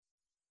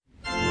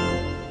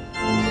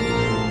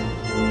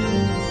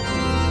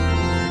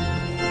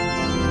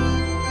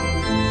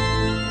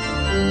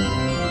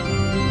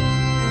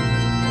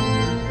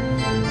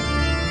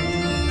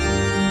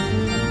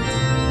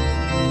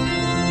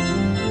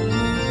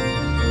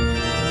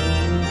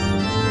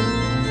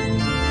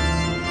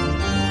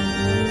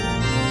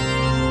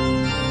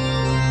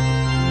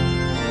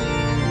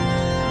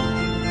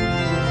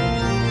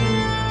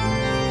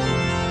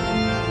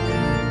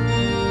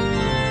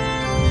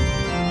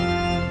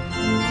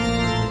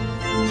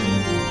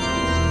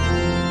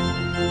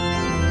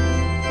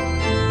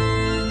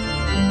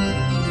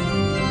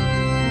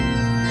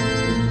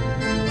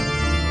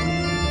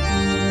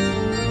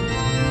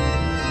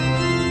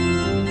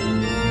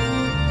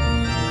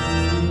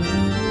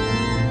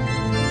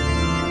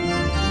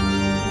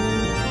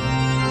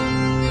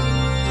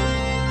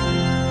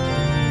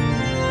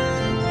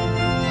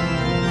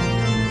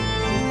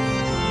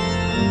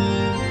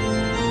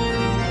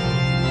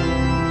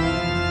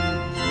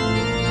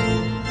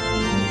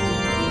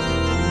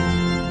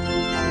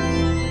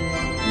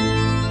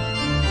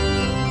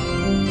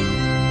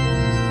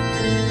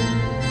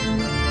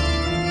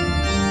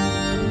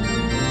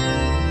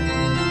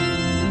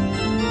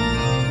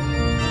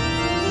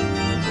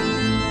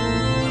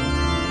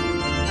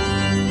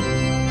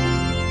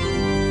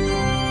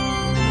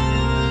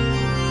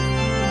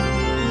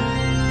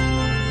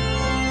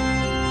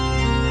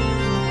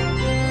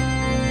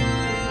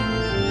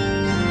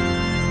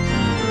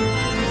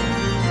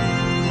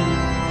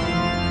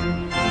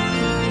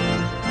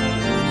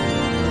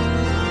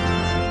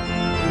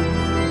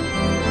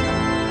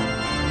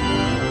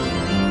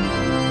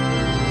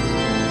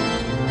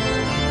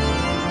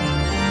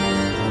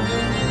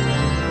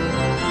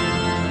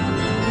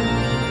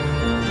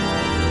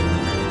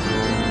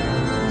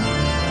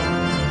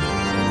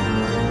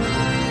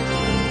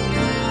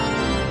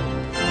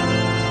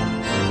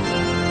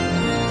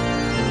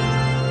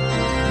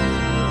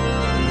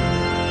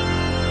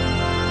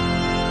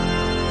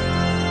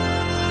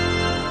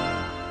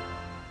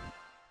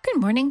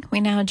morning. We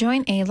now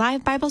join a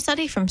live Bible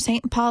study from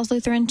St. Paul's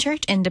Lutheran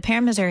Church in Des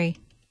Peres, Missouri.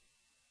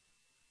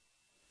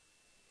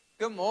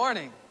 Good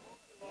morning.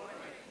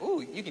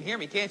 Ooh, you can hear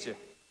me, can't you?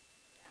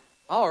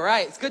 All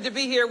right, it's good to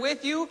be here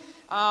with you.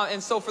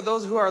 And so for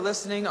those who are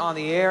listening on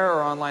the air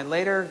or online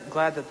later,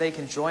 glad that they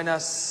can join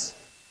us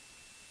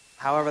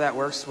however that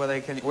works,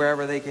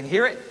 wherever they can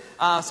hear it.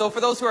 So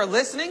for those who are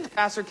listening,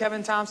 Pastor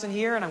Kevin Thompson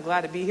here, and I'm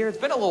glad to be here. It's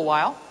been a little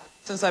while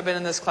since I've been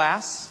in this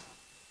class.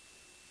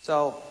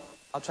 So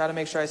I'll try to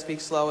make sure I speak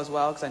slow as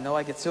well, because I know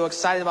I get so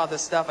excited about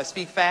this stuff. I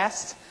speak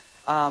fast,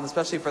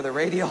 especially for the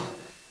radio.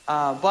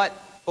 But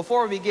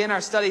before we begin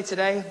our study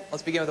today,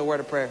 let's begin with a word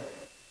of prayer.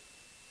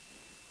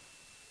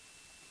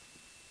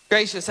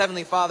 Gracious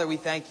Heavenly Father, we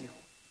thank you.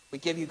 We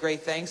give you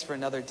great thanks for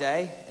another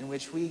day in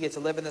which we get to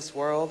live in this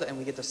world and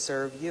we get to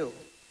serve you.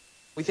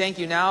 We thank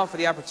you now for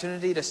the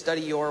opportunity to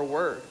study your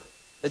word,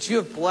 that you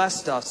have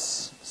blessed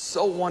us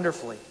so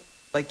wonderfully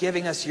by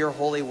giving us your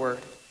holy word.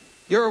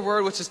 Your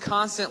word which is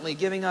constantly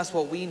giving us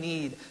what we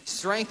need,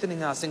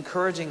 strengthening us,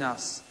 encouraging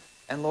us.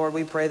 And Lord,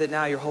 we pray that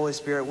now your Holy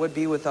Spirit would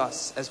be with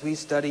us as we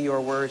study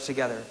your word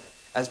together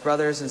as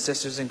brothers and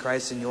sisters in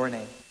Christ in your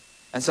name.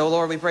 And so,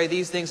 Lord, we pray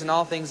these things and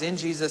all things in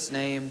Jesus'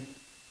 name.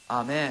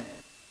 Amen.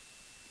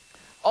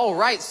 All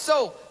right,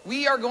 so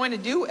we are going to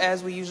do,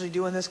 as we usually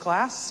do in this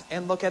class,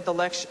 and look at the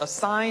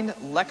assigned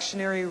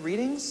lectionary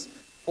readings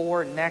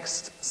for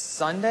next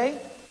Sunday.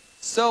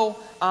 So,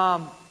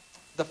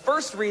 the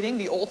first reading,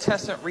 the Old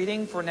Testament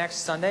reading for next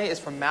Sunday, is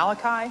from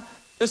Malachi.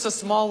 Just a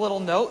small little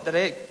note that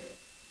I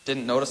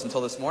didn't notice until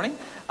this morning.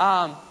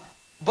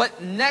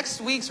 But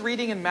next week's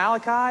reading in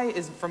Malachi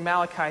is from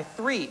Malachi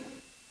 3.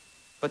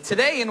 But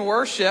today in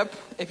worship,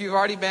 if you've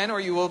already been or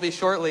you will be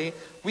shortly,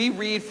 we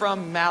read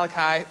from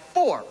Malachi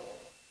 4.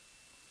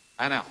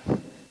 I know.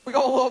 We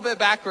go a little bit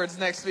backwards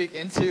next week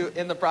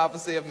in the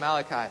prophecy of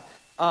Malachi.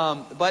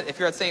 But if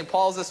you're at St.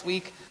 Paul's this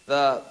week,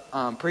 the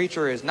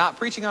preacher is not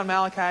preaching on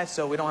Malachi,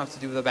 so we don't have to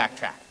do the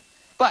backtrack.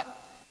 But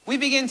we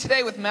begin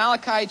today with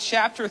Malachi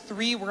chapter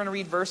 3. We're going to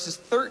read verses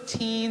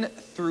 13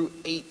 through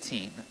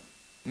 18.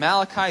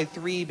 Malachi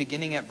 3,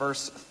 beginning at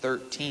verse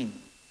 13.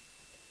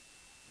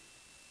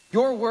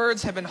 Your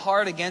words have been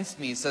hard against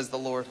me, says the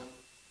Lord.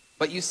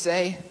 But you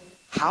say,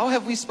 how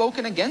have we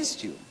spoken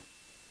against you?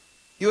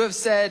 You have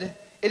said,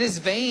 it is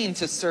vain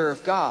to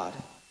serve God.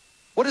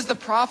 What is the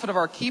profit of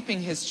our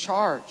keeping his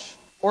charge,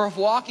 or of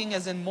walking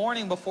as in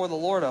mourning before the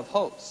Lord of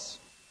hosts?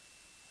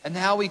 And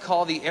now we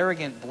call the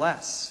arrogant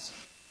blessed.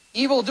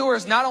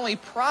 Evildoers not only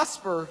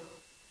prosper,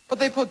 but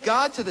they put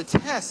God to the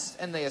test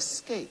and they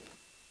escape.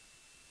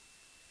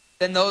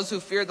 Then those who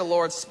feared the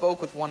Lord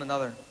spoke with one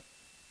another.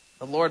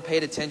 The Lord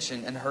paid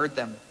attention and heard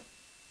them.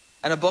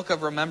 And a book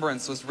of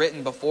remembrance was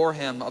written before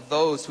him of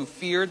those who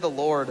feared the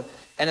Lord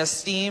and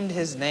esteemed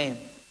his name.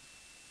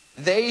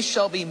 They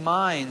shall be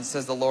mine,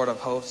 says the Lord of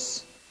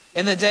hosts,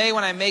 in the day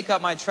when I make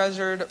up my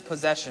treasured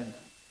possession.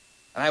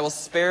 And I will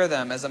spare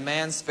them as a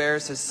man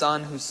spares his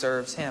son who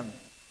serves him.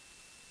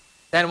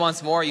 Then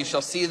once more you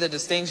shall see the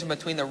distinction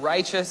between the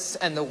righteous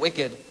and the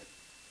wicked,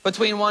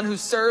 between one who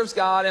serves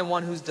God and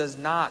one who does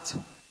not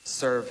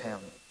serve him.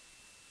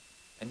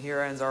 And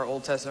here ends our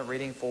Old Testament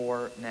reading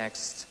for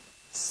next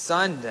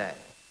Sunday.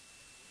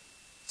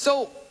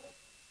 So,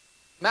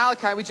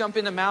 Malachi, we jump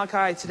into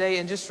Malachi today,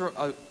 and just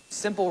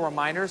simple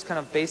reminders, kind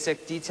of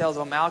basic details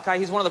about Malachi.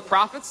 He's one of the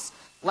prophets,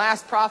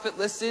 last prophet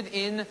listed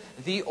in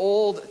the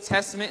Old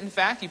Testament. In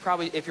fact, you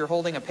probably, if you're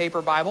holding a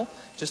paper Bible,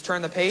 just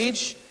turn the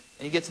page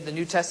and you get to the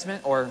New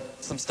Testament, or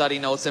some study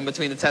notes in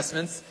between the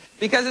Testaments,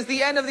 because it's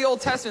the end of the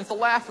Old Testament. It's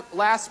the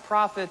last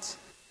prophet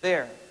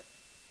there.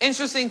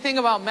 Interesting thing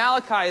about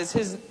Malachi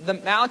is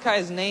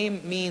Malachi's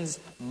name means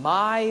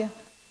my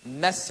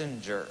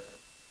messenger.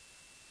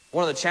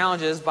 One of the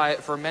challenges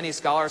for many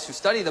scholars who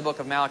study the book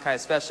of Malachi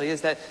especially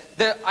is that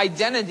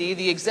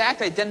the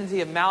exact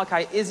identity of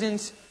Malachi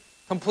isn't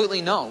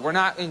completely known. We're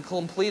not in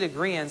complete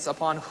agreement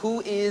upon who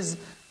is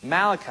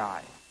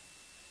Malachi.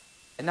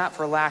 And not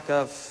for lack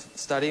of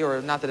study,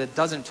 or not that it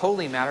doesn't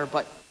totally matter,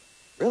 but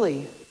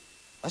really,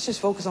 let's just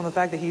focus on the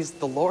fact that he's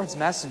the Lord's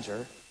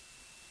messenger.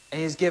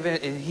 And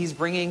he's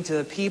bringing to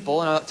the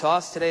people, and to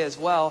us today as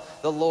well,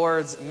 the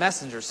Lord's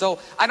messenger. So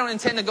I don't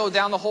intend to go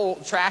down the whole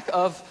track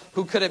of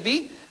who could it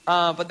be,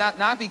 but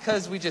not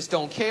because we just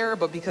don't care,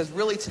 but because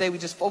really today we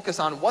just focus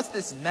on what's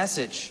this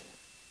message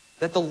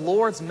that the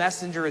Lord's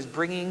messenger is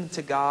bringing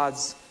to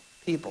God's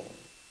people.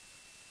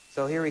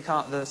 So here we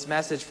come, this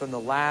message from the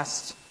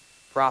last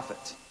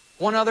prophet.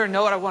 One other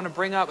note I want to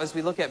bring up as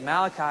we look at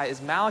Malachi is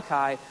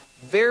Malachi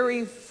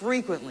very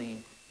frequently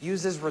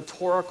uses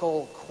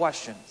rhetorical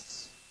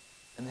questions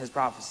in his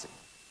prophecy.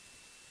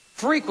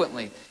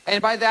 Frequently.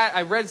 And by that,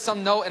 I read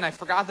some note and I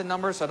forgot the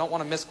number, so I don't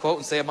want to misquote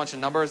and say a bunch of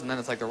numbers and then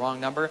it's like the wrong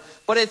number.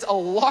 But it's a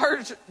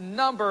large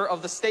number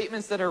of the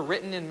statements that are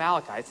written in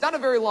Malachi. It's not a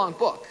very long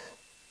book.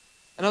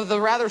 And of the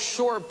rather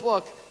short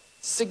book,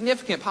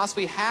 significant,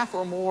 possibly half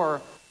or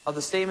more of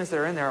the statements that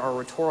are in there are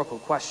rhetorical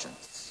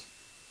questions.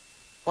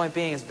 Point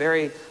being, it's a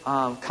very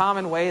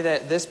common way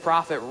that this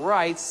prophet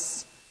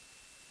writes.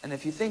 And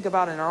if you think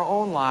about it in our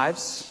own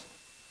lives,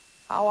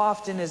 How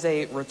often is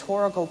a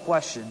rhetorical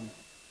question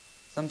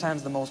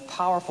sometimes the most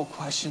powerful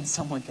question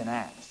someone can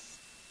ask?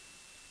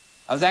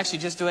 I was actually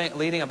just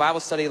leading a Bible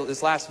study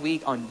this last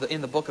week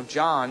in the book of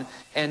John,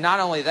 and not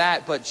only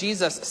that, but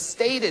Jesus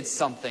stated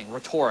something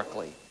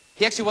rhetorically.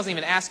 He actually wasn't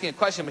even asking a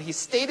question, but he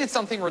stated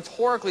something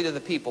rhetorically to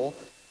the people,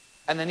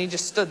 and then he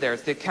just stood there.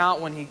 It's the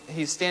account when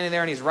he's standing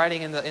there and he's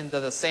writing into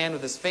the sand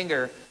with his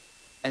finger,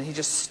 and he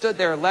just stood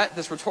there, let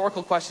this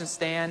rhetorical question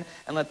stand,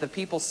 and let the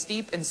people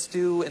steep and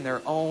stew in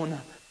their own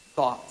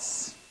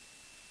thoughts.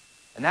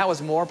 And that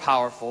was more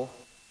powerful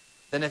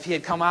than if he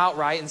had come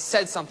outright and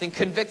said something,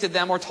 convicted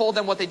them, or told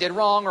them what they did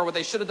wrong, or what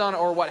they should have done,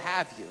 or what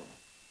have you.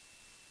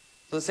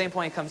 So the same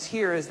point comes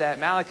here is that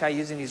Malachi,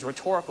 using these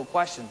rhetorical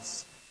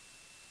questions,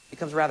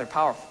 becomes rather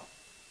powerful.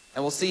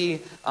 And we'll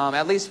see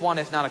at least one,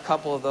 if not a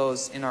couple of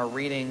those in our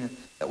reading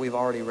that we've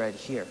already read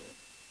here.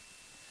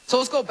 So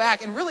let's go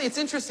back, and really it's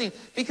interesting,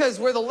 because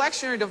where the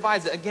lectionary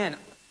divides, again,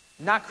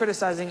 not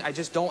criticizing, I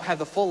just don't have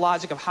the full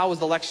logic of how was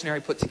the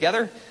lectionary put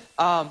together.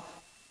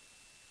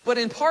 But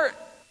in part,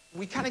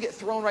 we kind of get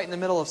thrown right in the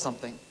middle of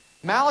something.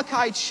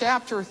 Malachi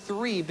chapter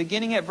 3,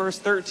 beginning at verse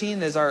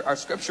 13, is our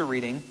scripture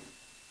reading.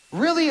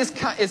 Really it's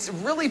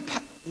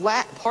the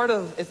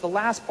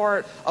last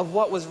part of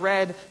what was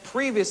read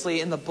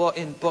previously in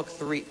book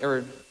 3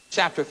 or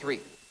chapter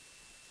 3.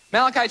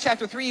 Malachi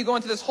chapter 3, you go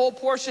into this whole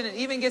portion, and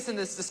even gets into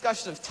this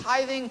discussion of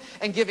tithing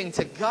and giving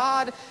to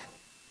God,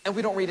 and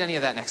we don't read any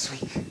of that next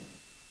week.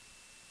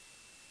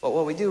 But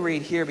what we do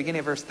read here, beginning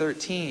at verse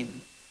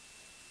 13,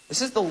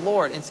 this is the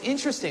Lord. It's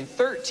interesting,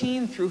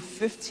 13 through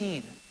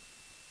 15.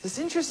 This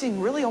interesting,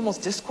 really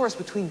almost discourse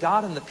between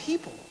God and the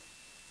people.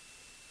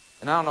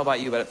 And I don't know about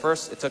you, but at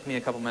first it took me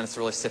a couple minutes to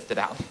really sift it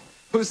out.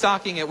 Who's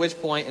talking at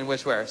which point and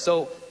which where.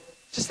 So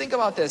just think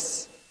about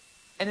this.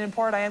 And in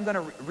part, I am going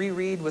to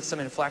reread with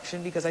some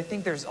inflection, because I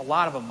think there's a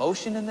lot of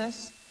emotion in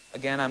this.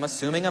 Again, I'm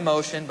assuming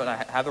emotion, but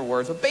I have the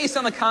words. But based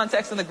on the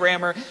context and the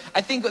grammar, I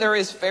think there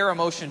is fair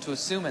emotion to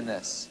assume in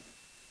this.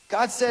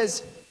 God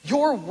says,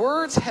 your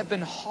words have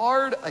been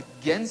hard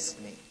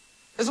against me.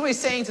 This is what he's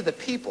saying to the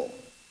people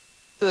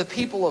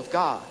of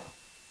God.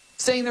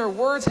 Saying their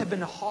words have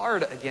been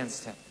hard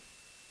against him.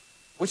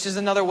 Which is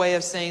another way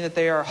of saying that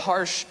they are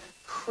harsh,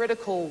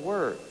 critical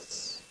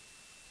words.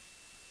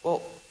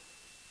 Well,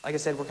 like I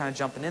said, we're kind of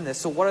jumping in this.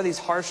 So what are these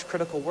harsh,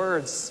 critical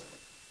words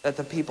that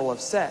the people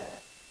have said?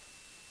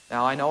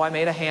 Now, I know I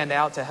made a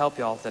handout to help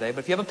y'all today, but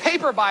if you have a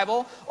paper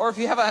Bible, or if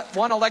you have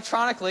one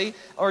electronically,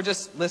 or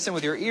just listen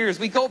with your ears,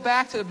 we go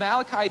back to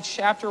Malachi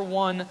chapter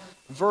 1,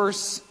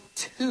 verse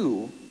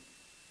 2,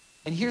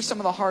 and here's some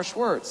of the harsh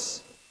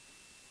words.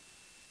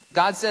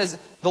 God says,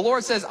 the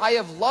Lord says, I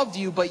have loved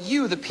you, but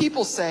you, the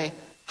people, say,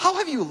 how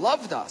have you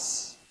loved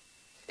us?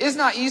 Is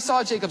not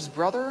Esau Jacob's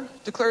brother,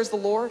 declares the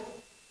Lord?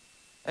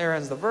 There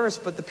ends the verse,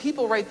 but the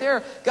people right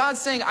there, God's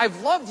saying,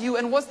 I've loved you,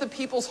 and what's the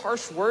people's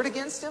harsh word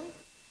against him?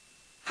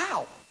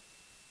 How?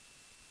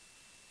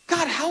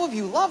 God, how have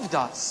you loved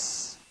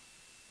us?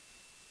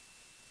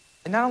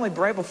 And not only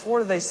right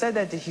before they said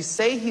that, did he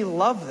say he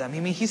loved them? I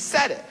mean, he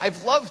said it.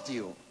 I've loved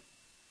you.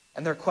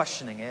 And they're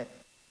questioning it.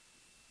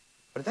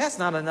 But if that's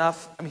not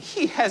enough, I mean,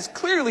 he has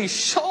clearly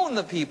shown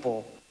the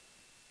people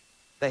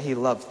that he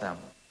loved them.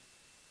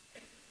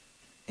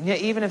 And yet,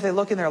 even if they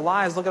look in their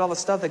lives, look at all the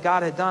stuff that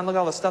God had done, look at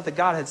all the stuff that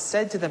God had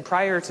said to them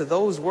prior to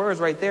those words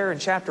right there in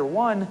chapter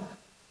 1,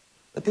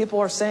 the people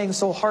are saying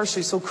so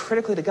harshly, so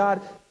critically to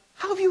God,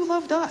 how have you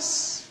loved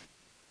us?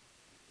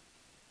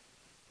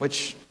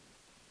 Which,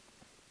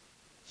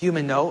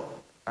 human note,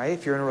 right?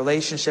 If you're in a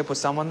relationship with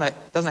someone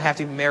that doesn't have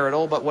to be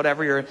marital, but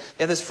whatever, you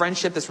have this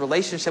friendship, this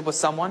relationship with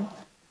someone,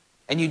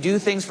 and you do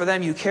things for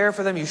them, you care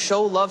for them, you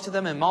show love to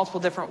them in multiple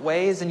different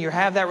ways, and you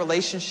have that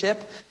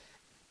relationship.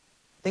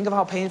 Think of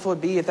how painful it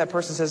would be if that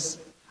person says,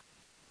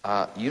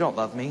 you don't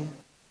love me.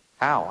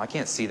 How? I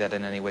can't see that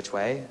in any which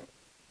way.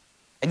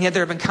 And yet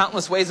there have been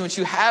countless ways in which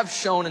you have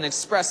shown and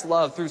expressed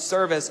love through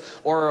service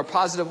or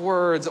positive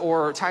words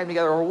or time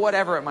together or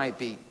whatever it might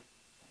be.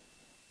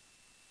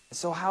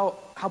 So how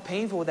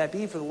painful would that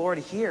be for the Lord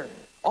to hear?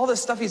 All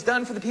this stuff he's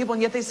done for the people,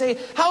 and yet they say,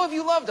 how have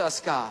you loved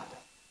us, God?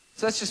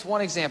 So that's just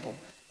one example.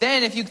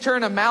 Then if you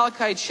turn to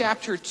Malachi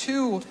chapter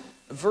 2,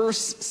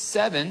 verse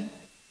 7,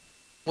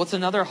 what's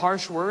another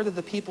harsh word that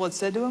the people had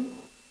said to him?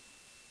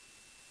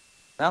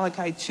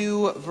 Malachi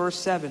 2, verse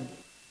 7.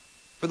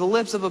 For the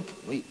lips of a...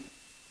 Wait.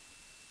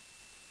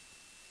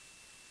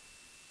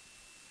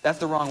 That's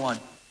the wrong one.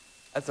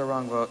 That's the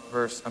wrong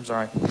verse. I'm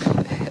sorry.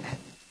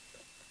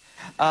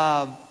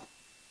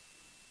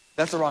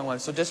 That's the wrong one.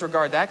 So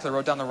disregard that because I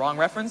wrote down the wrong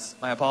reference.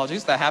 My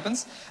apologies. That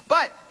happens.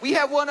 But we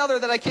have one other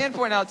that I can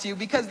point out to you,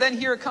 because then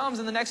here it comes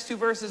in the next two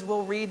verses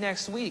we'll read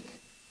next week.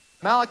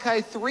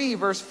 Malachi 3,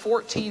 verse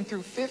 14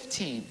 through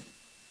 15.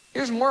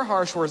 Here's more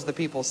harsh words the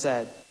people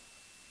said.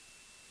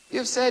 You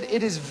have said,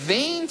 it is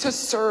vain to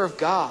serve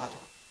God.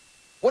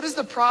 What is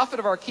the profit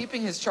of our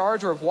keeping his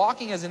charge, or of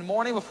walking as in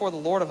mourning before the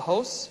Lord of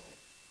hosts?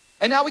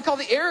 And now we call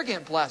the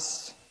arrogant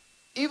blessed.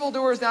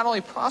 Evildoers not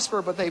only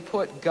prosper, but they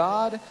put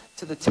God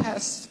to the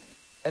test,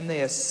 and they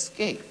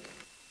escape.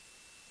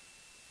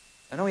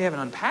 I know we haven't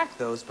unpacked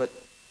those, but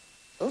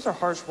those are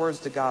harsh words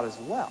to God as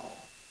well.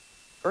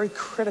 Very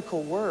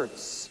critical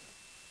words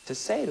to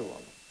say to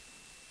him.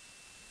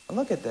 And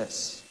look at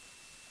this.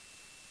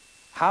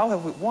 How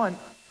have we, one,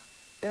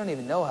 they don't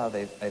even know how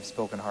they've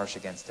spoken harsh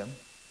against him.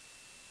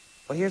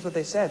 But here's what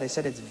they said. They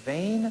said it's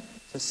vain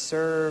to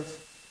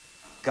serve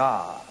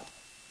God.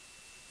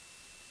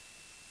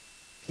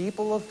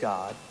 People of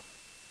God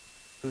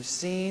who've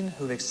seen,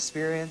 who've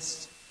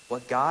experienced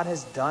what God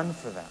has done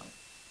for them.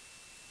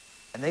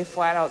 And they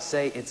flat out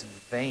say it's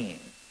vain.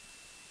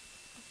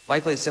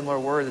 Likely a similar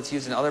word that's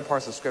used in other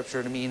parts of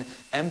Scripture to mean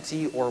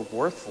empty or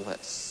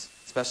worthless,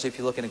 especially if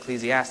you look in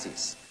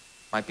Ecclesiastes.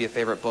 Might be a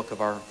favorite book of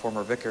our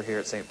former vicar here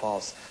at St.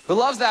 Paul's, who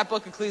loves that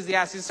book,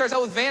 Ecclesiastes. It starts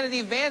out with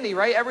vanity, vanity,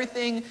 right?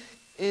 Everything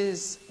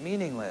is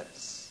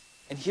meaningless.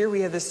 And here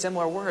we have this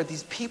similar word.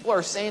 These people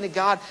are saying to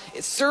God,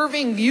 it's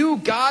serving you,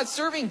 God.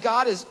 Serving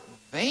God is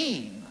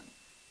vain.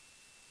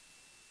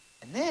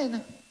 And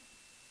then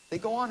they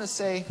go on to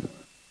say,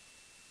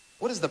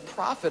 what is the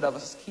profit of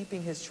us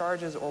keeping his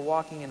charges or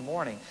walking in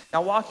mourning?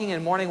 Now, walking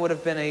in mourning would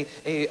have been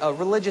a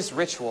religious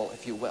ritual,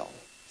 if you will.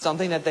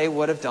 Something that they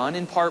would have done,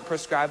 in part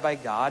prescribed by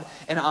God,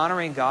 and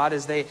honoring God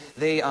as they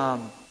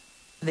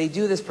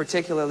do this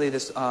particularly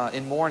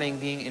in mourning,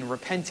 being in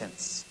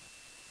repentance.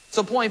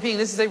 So point being,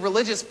 this is a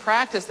religious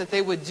practice that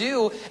they would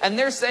do, and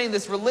they're saying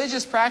this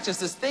religious practice,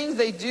 this things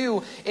they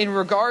do in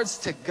regards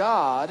to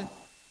God,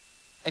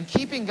 and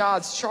keeping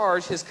God's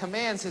charge, his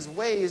commands, his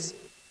ways,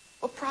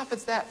 what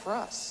profit's that for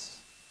us?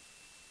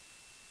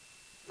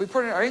 We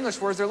put it in our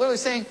English words, they're literally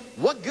saying,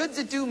 what good does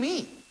it do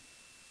me?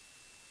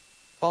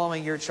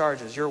 Following your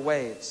charges, your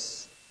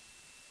ways,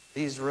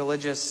 these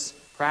religious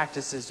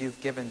practices you've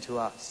given to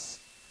us.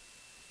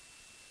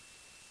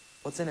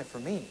 What's in it for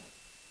me?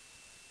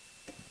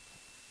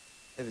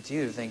 If it's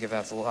you to think if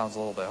that sounds a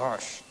little bit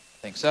harsh, I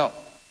think so.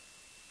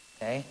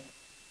 Okay?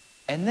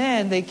 And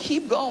then they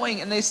keep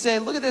going and they say,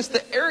 look at this,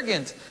 the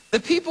arrogant, the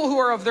people who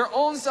are of their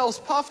own selves,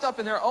 puffed up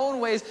in their own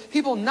ways,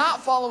 people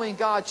not following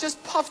God,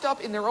 just puffed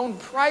up in their own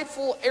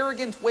prideful,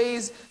 arrogant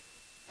ways,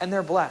 and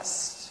they're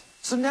blessed.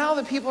 So now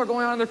the people are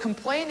going on and they're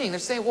complaining. They're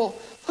saying, well,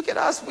 look at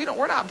us, we're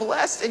not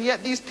blessed, and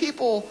yet these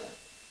people,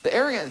 the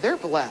arrogant, they're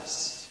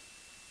blessed.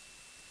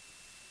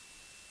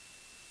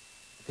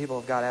 The people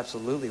of God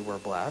absolutely were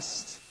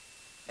blessed,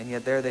 and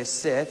yet there they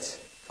sit,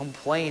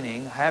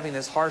 complaining, having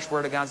this harsh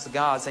word against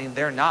God, saying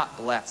they're not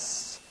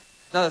blessed.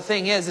 Now the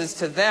thing is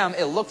to them,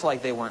 it looked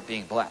like they weren't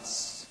being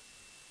blessed.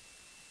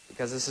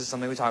 Because this is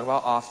something we talk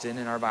about often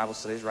in our Bible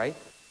studies, right?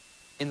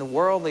 In the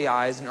worldly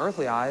eyes and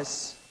earthly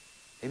eyes,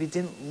 maybe it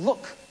didn't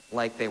look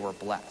like they were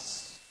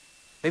blessed.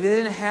 Maybe they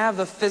didn't have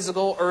the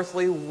physical,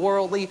 earthly,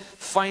 worldly,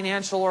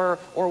 financial, or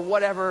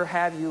whatever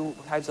have you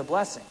types of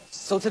blessings.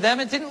 So to them,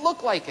 it didn't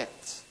look like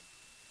it.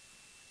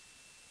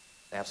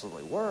 They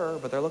absolutely were,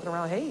 but they're looking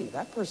around, hey,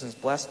 that person's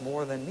blessed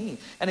more than me.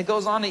 And it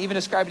goes on to even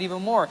describe it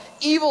even more.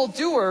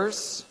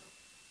 Evildoers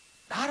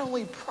not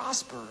only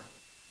prosper,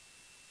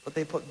 but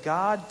they put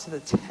God to the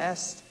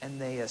test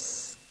and they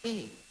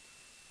escape.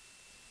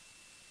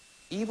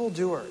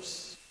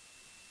 Evildoers.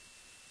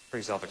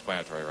 Pretty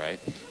self-explanatory, right?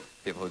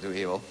 People who do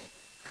evil.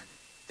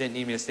 Didn't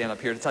need me to stand up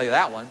here to tell you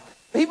that one.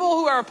 People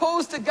who are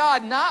opposed to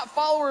God, not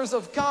followers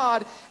of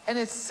God, and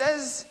it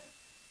says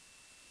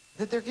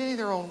that they're getting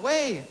their own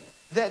way.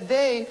 That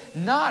they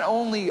not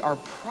only are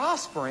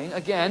prospering,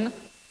 again,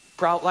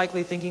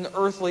 likely thinking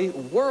earthly,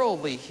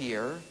 worldly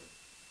here,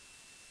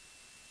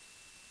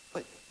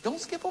 but don't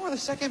skip over the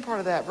second part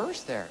of that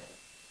verse there.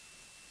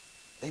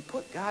 They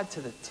put God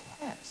to the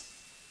test.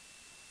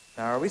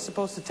 Now, are we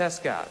supposed to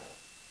test God?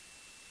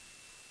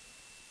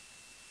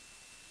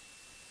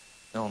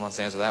 No one wants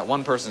to answer that.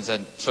 One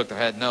person shook their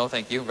head, no,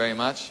 thank you very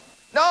much.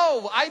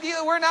 No,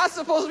 ideally we're not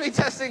supposed to be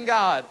testing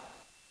God.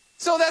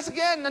 So that's,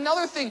 again,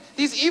 another thing.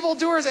 These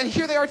evildoers, and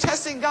here they are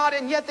testing God,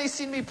 and yet they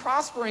seem to be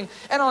prospering.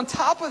 And on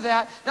top of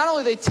that, not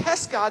only they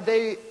test God,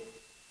 they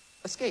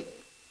escape.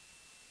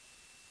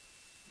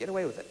 Get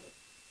away with it.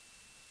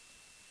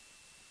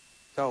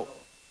 So,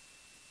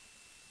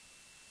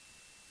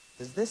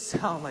 does this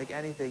sound like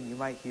anything you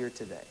might hear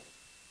today?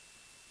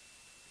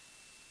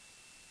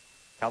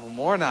 A couple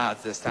more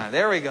nods this time.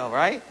 There we go,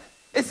 right?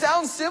 It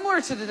sounds similar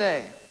to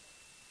today.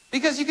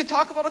 Because you could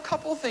talk about a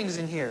couple things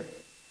in here.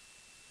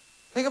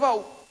 Think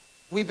about,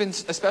 we've been,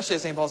 especially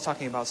as St. Paul's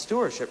talking about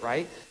stewardship,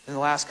 right? In the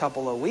last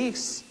couple of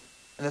weeks.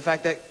 And the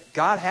fact that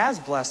God has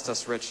blessed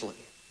us richly.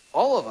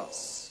 All of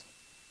us.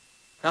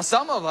 Now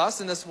some of us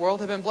in this world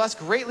have been blessed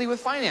greatly with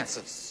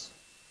finances.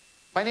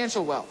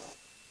 Financial wealth.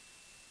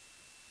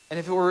 And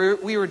if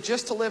we were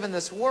just to live in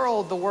this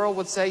world, the world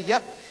would say,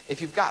 yep,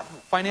 if you've got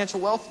financial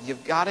wealth,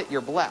 you've got it,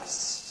 you're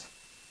blessed.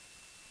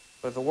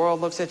 But if the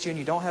world looks at you and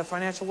you don't have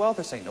financial wealth,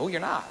 they're saying, no, you're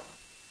not.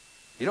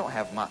 You don't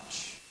have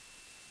much.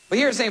 But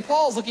here at St.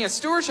 Paul's, looking at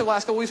stewardship the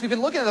last couple of weeks, we've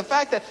been looking at the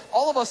fact that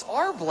all of us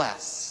are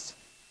blessed.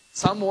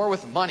 Some more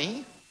with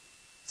money,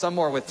 some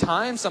more with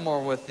time, some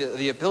more with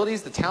the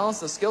abilities, the talents,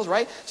 the skills,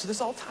 right? So this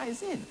all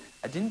ties in.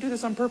 I didn't do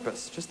this on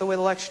purpose, just the way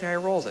the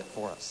lectionary rolls it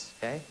for us,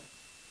 okay?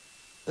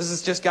 This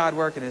is just God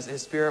working,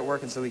 His Spirit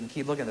working, so we can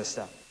keep looking at this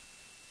stuff.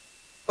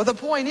 But the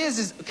point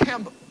is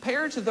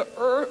compared to the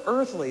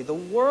earthly, the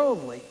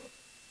worldly,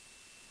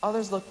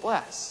 others look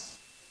blessed.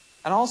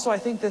 And also, I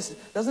think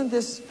doesn't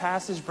this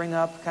passage bring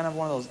up kind of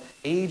one of those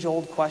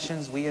age-old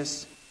questions we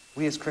as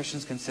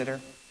Christians consider?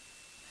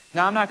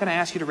 Now, I'm not going to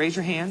ask you to raise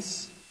your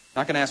hands.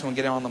 I'm not going to ask anyone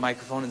to get on the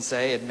microphone and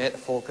admit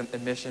full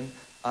admission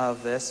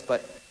of this.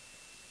 But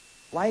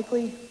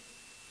likely,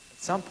 at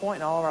some point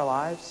in all of our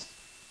lives,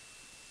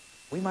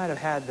 we might have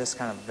had this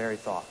kind of very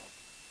thought.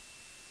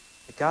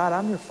 God,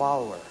 I'm your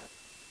follower.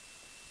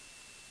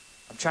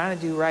 I'm trying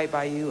to do right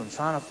by you. I'm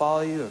trying to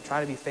follow you. I'm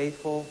trying to be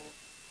faithful.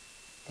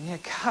 And yet,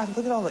 God,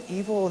 look at all the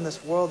evil in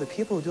this world, the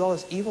people who do all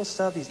this evil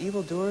stuff, these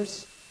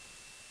evildoers.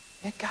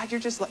 Yet, God,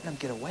 you're just letting them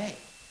get away.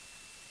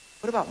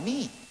 What about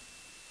me?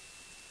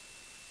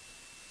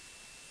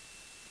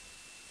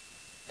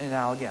 And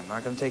now, again, I'm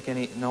not going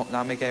to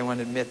not make anyone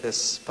admit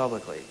this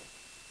publicly.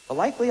 But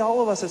likely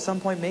all of us at some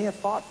point may have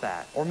thought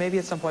that, or maybe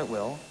at some point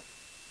will.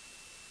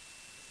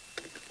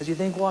 Because you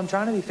think, well, I'm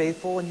trying to be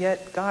faithful, and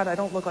yet, God, I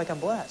don't look like I'm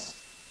blessed.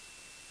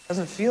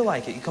 Doesn't feel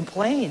like it. You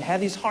complain,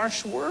 have these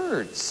harsh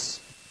words.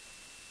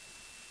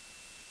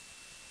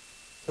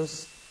 So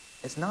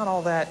it's not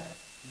all that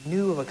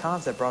new of a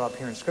concept brought up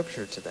here in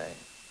Scripture today.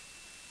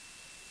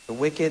 The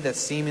wicked that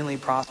seemingly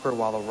prosper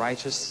while the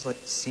righteous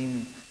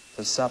seem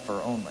to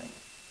suffer only.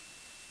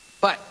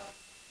 But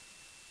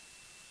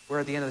we're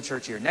at the end of the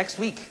church year. Next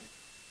week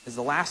is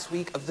the last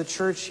week of the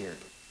church year,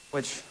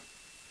 which,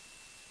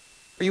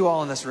 for you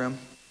all in this room,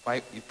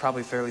 right, you're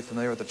probably fairly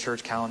familiar with the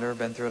church calendar,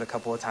 been through it a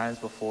couple of times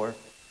before.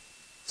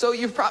 So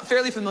you're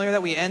fairly familiar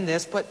that we end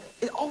this, but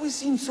it always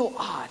seems so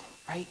odd,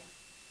 right?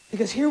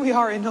 Because here we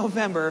are in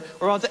November,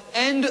 we're about to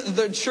end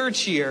the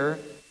church year,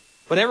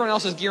 but everyone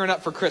else is gearing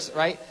up for Christmas,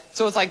 right?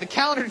 So it's like the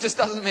calendar just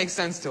doesn't make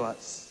sense to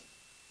us.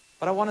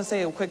 But I want to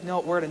say a quick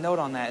word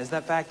on that, is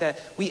that fact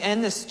that we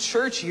end this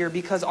church year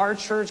because our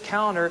church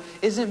calendar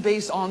isn't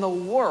based on the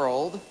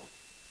world,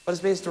 but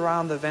it's based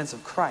around the events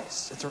of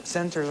Christ. It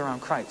centers around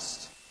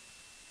Christ.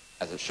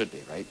 As it should be,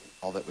 right?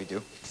 All that we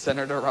do,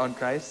 centered around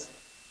Christ.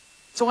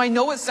 So I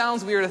know it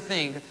sounds weird to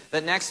think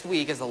that next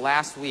week is the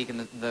last week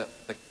in the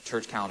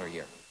church calendar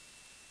year.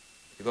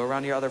 You go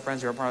around to your other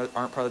friends who aren't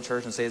part of the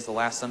church and say it's the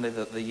last Sunday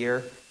of the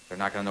year, they're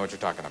not going to know what you're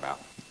talking about.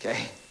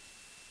 Okay?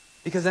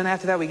 Because then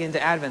after that we get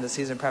into Advent, the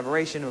season of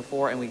preparation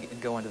before, and we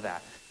go into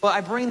that. But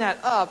I bring that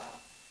up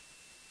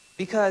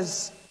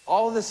because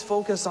all this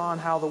focus on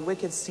how the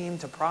wicked seem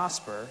to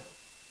prosper,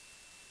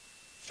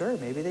 sure,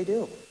 maybe they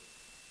do.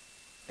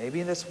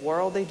 Maybe in this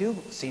world they do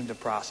seem to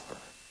prosper.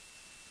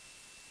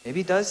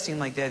 Maybe it does seem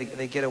like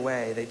they get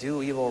away. They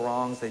do evil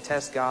wrongs. They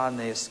test God and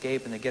they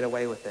escape and they get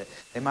away with it.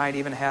 They might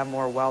even have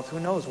more wealth.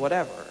 Who knows?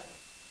 Whatever.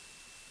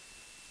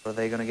 But are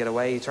they going to get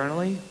away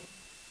eternally?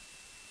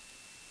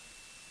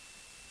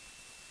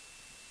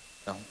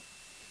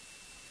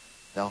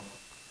 No.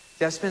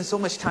 See, I've spent so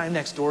much time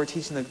next door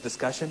teaching the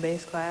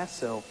discussion-based class,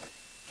 so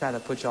try to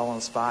put you all on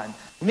the spot.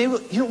 And maybe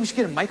we should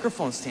get a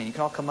microphone stand. You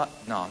can all come up.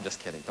 No, I'm just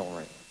kidding. Don't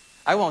worry.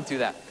 I won't do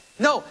that.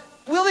 No.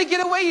 Will they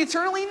get away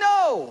eternally?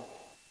 No.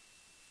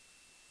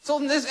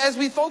 So as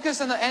we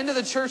focus on the end of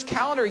the church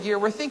calendar year,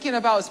 we're thinking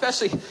about,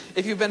 especially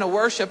if you've been to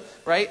worship,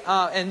 right,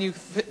 and you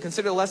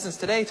consider the lessons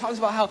today, it talks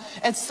about how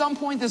at some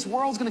point this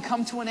world's going to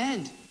come to an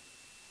end.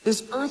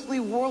 This earthly,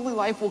 worldly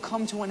life will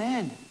come to an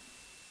end.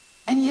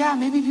 And yeah,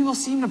 maybe people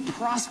seem to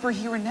prosper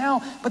here and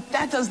now, but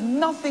that does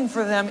nothing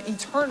for them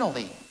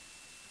eternally.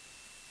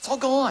 It's all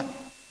gone.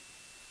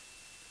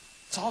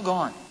 It's all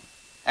gone.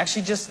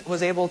 Actually just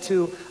was able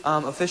to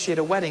officiate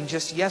a wedding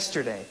just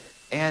yesterday.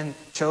 And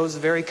chose a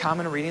very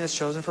common reading that's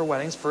chosen for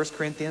weddings, 1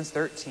 Corinthians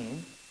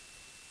 13.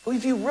 But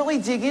if you really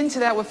dig into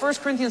that, what 1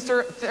 Corinthians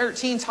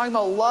 13, talking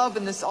about love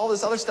and all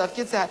this other stuff,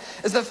 gets at,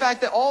 is the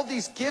fact that all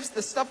these gifts,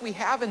 the stuff we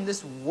have in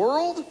this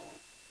world,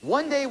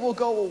 one day will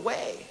go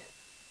away.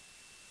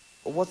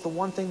 But what's the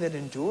one thing that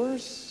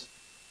endures?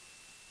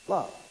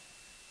 Love.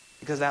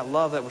 Because that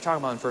love that we're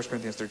talking about in 1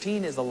 Corinthians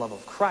 13 is the love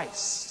of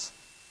Christ,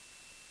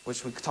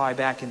 which we tie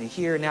back into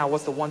here. Now,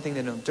 what's the one thing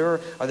that endure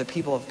are the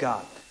people of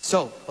God.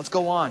 So, let's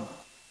go on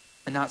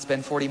and not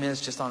spend 40 minutes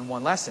just on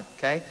one lesson,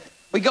 okay?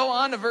 We go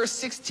on to verse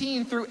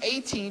 16 through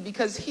 18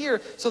 because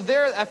here, so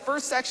there, that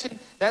first section,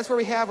 that's where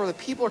we have where the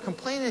people are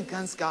complaining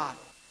against God.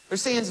 They're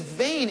saying it's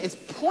vain, it's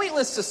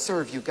pointless to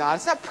serve you, God.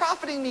 It's not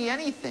profiting me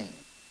anything.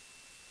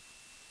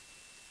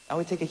 Now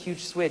we take a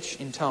huge switch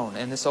in tone,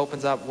 and this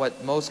opens up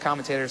what most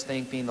commentators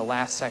think being the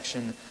last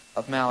section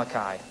of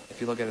Malachi,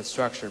 if you look at its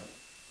structure.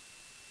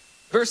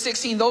 Verse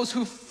 16, those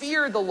who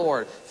feared the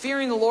Lord.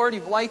 Fearing the Lord,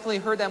 you've likely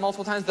heard that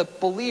multiple times. The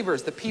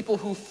believers, the people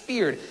who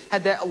feared,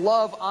 had that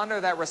love, honor,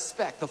 that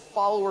respect. The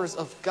followers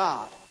of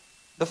God.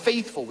 The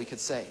faithful, we could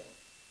say.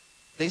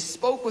 They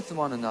spoke with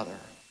one another.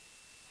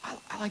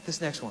 I like this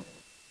next one.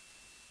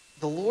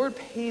 The Lord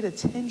paid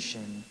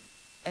attention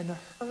and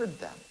heard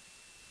them.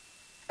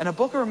 And a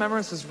book of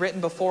remembrance was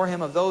written before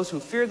him of those who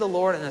feared the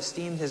Lord and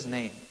esteemed his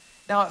name.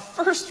 Now at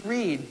first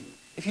read,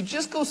 if you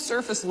just go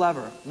surface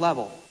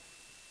level,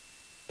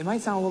 it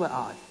might sound a little bit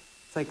odd.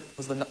 It's like,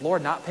 was the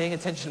Lord not paying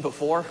attention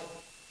before?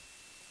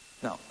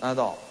 No, not at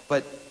all.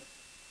 But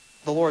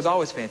the Lord's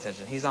always paying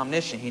attention. He's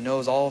omniscient. He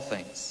knows all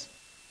things.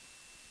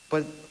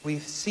 But we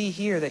see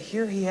here that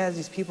here he has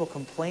these people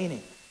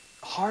complaining,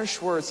 harsh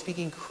words,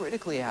 speaking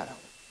critically at him.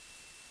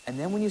 And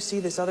then when you see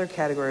this other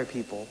category of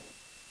people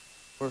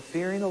who are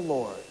fearing the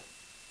Lord,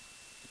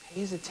 he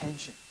pays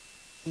attention.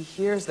 He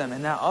hears them.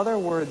 And that other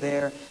word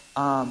there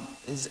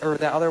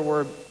that other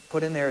word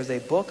put in there is a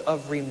book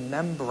of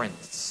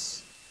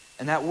remembrance.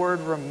 And that word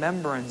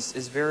remembrance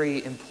is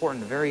very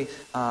important, very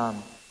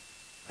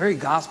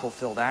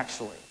gospel-filled,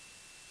 actually.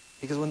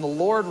 Because when the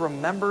Lord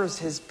remembers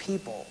his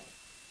people,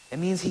 it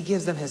means he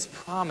gives them his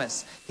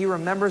promise. He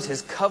remembers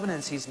his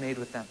covenants he's made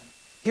with them.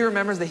 He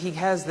remembers that he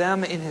has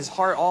them in his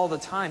heart all the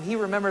time. He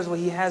remembers what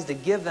he has to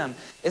give them.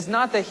 It's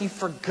not that he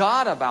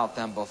forgot about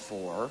them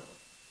before.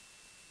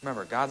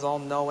 Remember, God's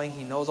all-knowing.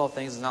 He knows all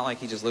things. It's not like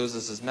he just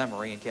loses his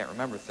memory and can't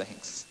remember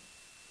things.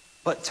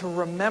 But to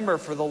remember,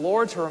 for the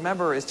Lord to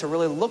remember, is to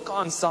really look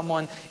on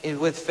someone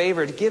with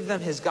favor, to give them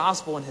his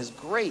gospel and his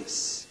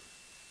grace.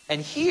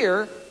 And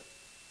here,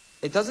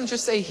 it doesn't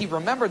just say he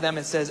remembered them.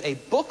 It says a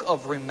book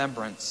of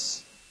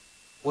remembrance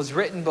was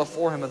written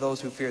before him of those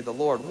who feared the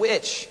Lord,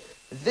 which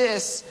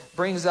this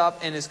brings up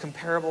and is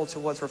comparable to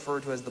what's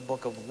referred to as the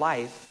book of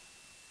life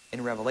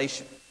in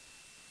Revelation.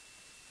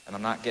 And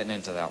I'm not getting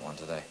into that one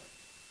today.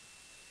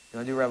 If you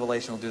want to do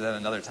Revelation, we'll do that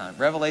another time.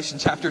 Revelation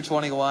chapter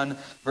 21,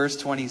 verse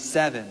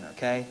 27,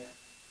 okay?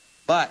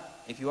 But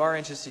if you are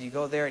interested, you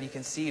go there and you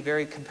can see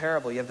very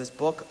comparable. You have this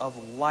book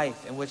of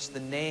life in which the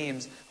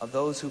names of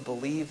those who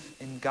believe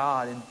in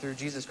God and through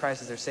Jesus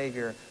Christ as their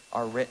Savior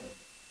are written.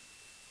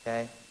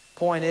 Okay?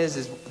 Point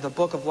is the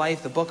book of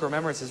life, the book of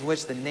remembrance, is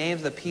which the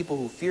names of the people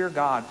who fear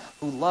God,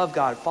 who love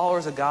God,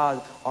 followers of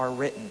God, are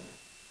written.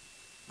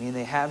 Meaning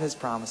they have his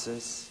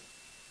promises,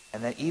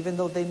 and that even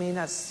though they may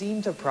not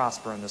seem to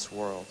prosper in this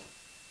world,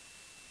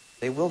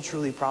 they will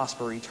truly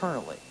prosper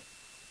eternally,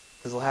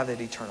 because they'll have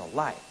that eternal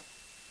life.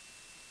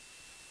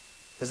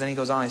 Because then he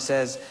goes on, he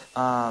says,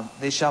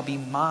 they shall be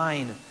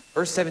mine.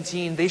 Verse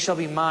 17, they shall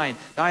be mine.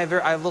 Now I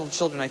have little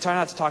children. I try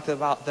not to talk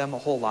about them a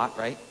whole lot,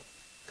 right?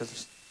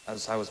 Because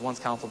as I was once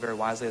counseled very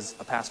wisely, as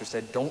a pastor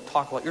said, don't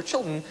talk about your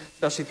children,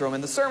 especially throw them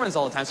in the sermons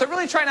all the time. So I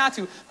really try not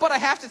to. But I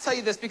have to tell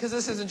you this, because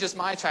this isn't just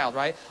my child,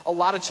 right? A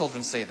lot of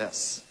children say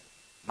this.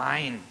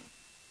 Mine.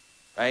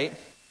 Right?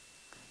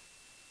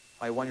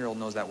 My 1-year-old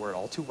knows that word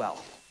all too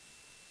well.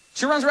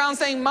 She runs around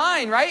saying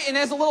mine, right? And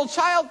as a little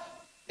child,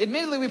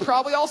 admittedly, we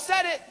probably all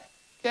said it.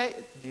 Okay?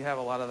 Do you have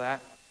a lot of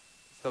that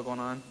still going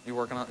on? You're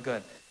working on it?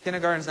 Good.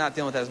 Kindergarten's not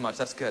dealing with that as much.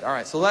 That's good. All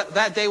right, so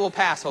that day will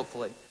pass,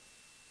 hopefully.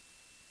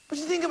 But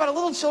you think about it,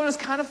 little children, it's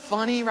kind of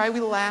funny, right? We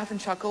laugh and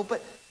chuckle, but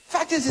the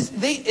fact is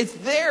it's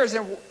theirs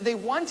and they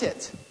want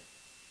it.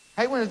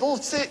 Right? When a little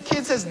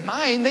kid says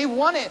mine, they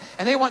want it.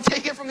 And they want to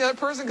take it from the other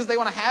person because they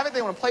want to have it,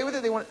 they want to play with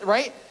it,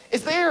 right?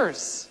 It's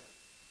theirs.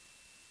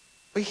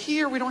 But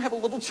here we don't have a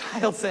little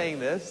child saying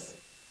this.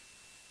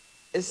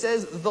 It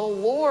says the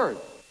Lord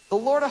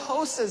of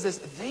hosts says this,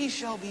 they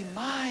shall be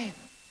mine.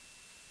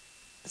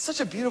 It's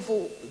such a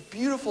beautiful,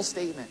 beautiful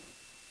statement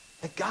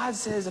that God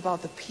says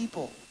about the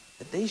people,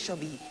 that they shall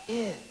be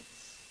his.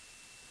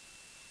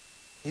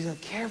 He's going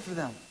to care for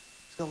them.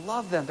 He's going to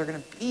love them. They're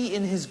going to be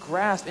in his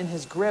grasp, in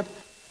his grip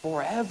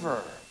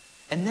forever.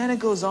 And then it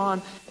goes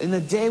on, in the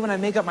day when I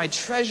make up my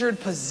treasured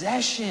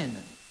possession,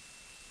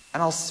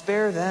 and I'll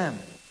spare them.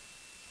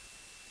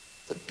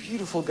 It's a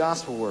beautiful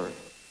gospel word.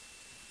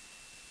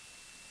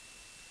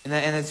 And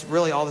it's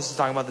really all this is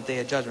talking about the day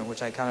of judgment,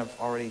 which I kind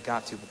of already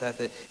got to. But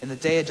that in the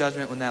day of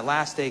judgment, when that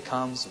last day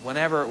comes,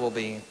 whenever it will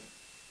be,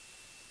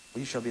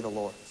 we shall be the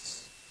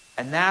Lord's.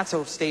 And that's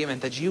a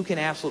statement that you can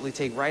absolutely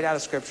take right out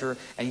of Scripture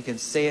and you can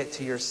say it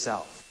to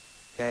yourself.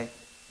 Okay?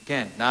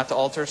 Again, not to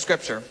alter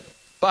Scripture,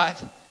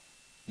 but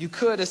you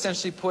could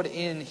essentially put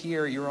in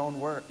here your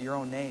own word, your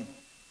own name.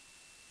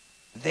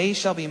 They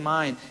shall be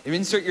mine. You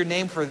insert your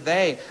name for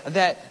they.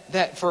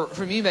 That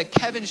for me, that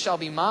Kevin shall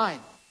be mine.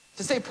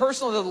 To say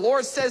personally, the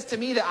Lord says to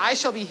me that I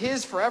shall be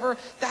his forever,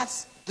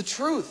 that's the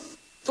truth.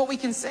 It's what we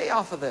can say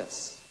off of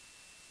this.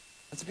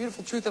 It's a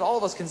beautiful truth that all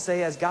of us can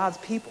say as God's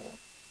people.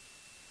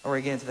 Or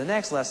again, to the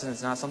next lesson,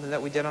 it's not something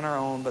that we did on our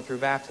own, but through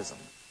baptism.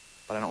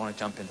 But I don't want to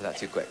jump into that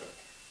too quick.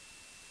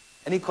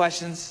 Any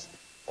questions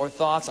or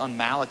thoughts on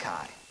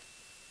Malachi?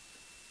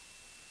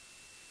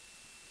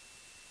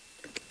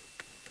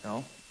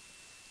 No?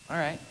 All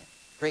right.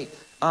 Great.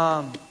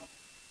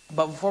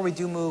 But before we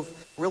do move,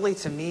 really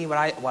to me, what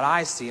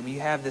I see, I mean,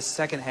 you have this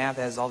second half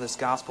that has all this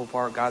gospel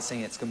part. God's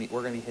saying we're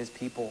going to be his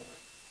people.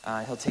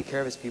 He'll take care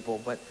of his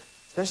people. But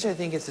especially I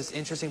think it's this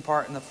interesting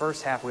part in the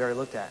first half we already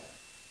looked at.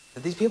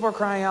 That these people are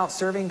crying out,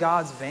 serving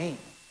God's vain.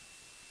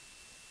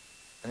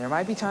 And there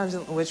might be times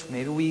in which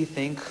maybe we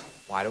think,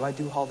 why do I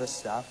do all this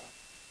stuff?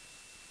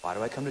 Why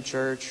do I come to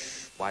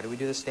church? Why do we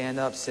do the stand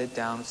up, sit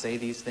down, say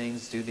these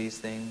things, do these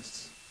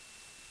things?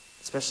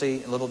 Especially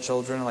little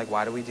children are like,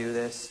 why do we do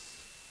this?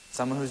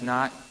 Someone who's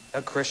not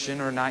a Christian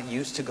or not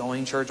used to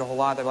going to church a whole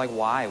lot, they're like,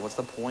 why? What's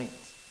the point?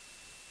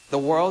 The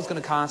world's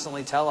going to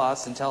constantly tell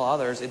us and tell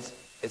others,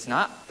 It's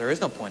not. There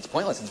is no point. It's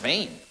pointless. It's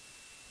vain.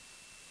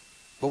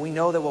 But we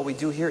know that what we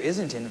do here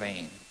isn't in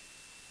vain.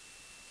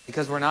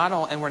 Because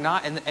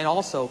and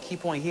also, key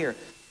point here,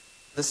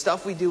 the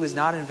stuff we do is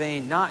not in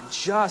vain, not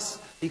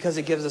just because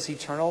it gives us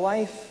eternal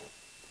life,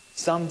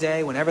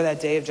 someday, whenever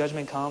that day of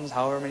judgment comes,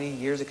 however many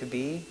years it could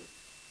be,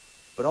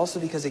 but also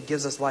because it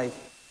gives us life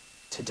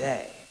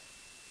today.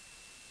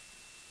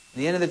 At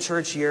the end of the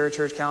church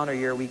calendar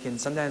year, we can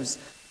sometimes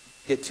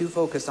get too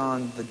focused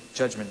on the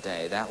judgment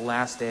day, that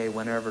last day,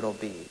 whenever it'll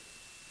be.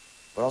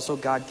 But also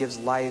God gives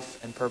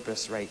life and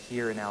purpose right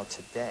here and now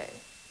today.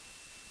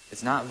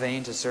 It's not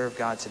vain to serve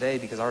God today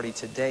because already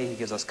today He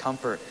gives us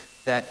comfort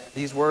that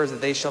these words,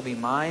 that they shall be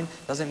mine,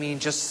 doesn't mean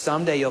just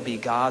someday you'll be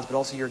God's, but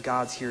also you're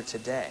God's here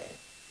today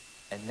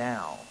and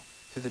now.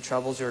 Through the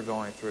troubles you're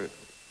going through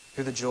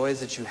the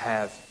joys that you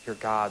have, you're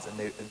God's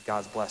and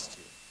God's blessed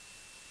you.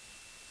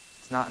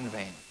 It's not in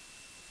vain.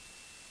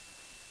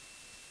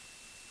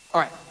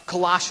 All right,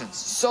 Colossians.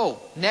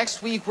 So,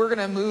 next week we're going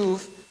to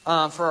move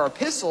for our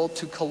epistle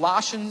to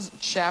Colossians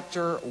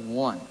chapter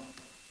 1,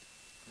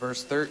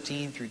 verse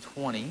 13 through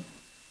 20.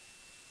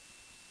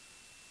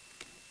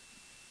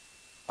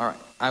 All right,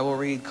 I will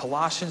read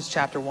Colossians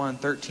chapter 1,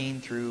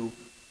 13 through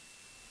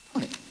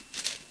 20.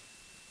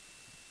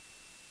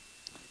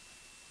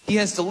 He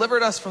has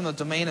delivered us from the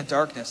domain of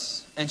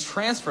darkness and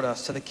transferred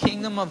us to the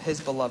kingdom of His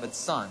beloved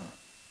Son,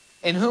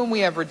 in whom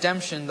we have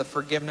redemption, the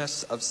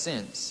forgiveness of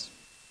sins.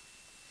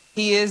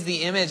 He is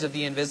the image of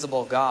the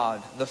invisible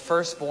God, the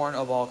firstborn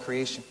of all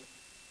creation.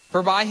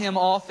 For by Him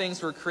all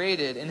things were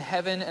created, in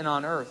heaven and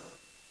on earth,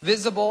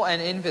 visible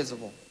and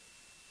invisible,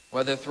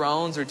 whether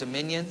thrones or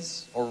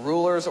dominions, or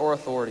rulers or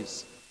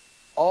authorities.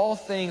 All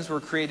things were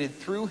created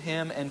through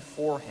Him and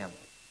for Him.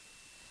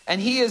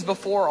 And He is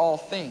before all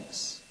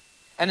things.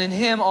 And in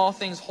Him all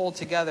things hold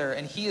together,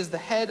 and He is the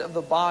head of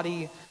the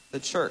body, the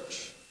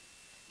church.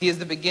 He is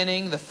the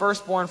beginning, the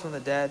firstborn from the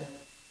dead,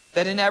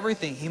 that in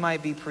everything He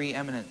might be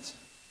preeminent.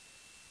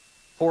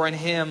 For in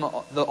Him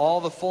all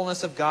the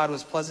fullness of God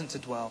was pleasant to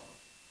dwell,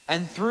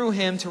 and through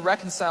Him to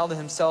reconcile to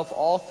Himself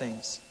all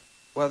things,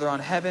 whether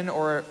on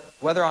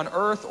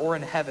earth or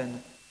in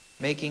heaven,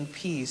 making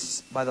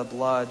peace by the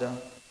blood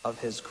of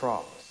His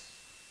cross.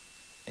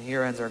 And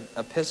here ends our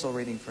epistle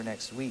reading for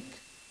next week.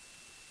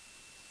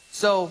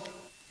 So,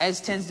 as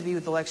tends to be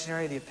with the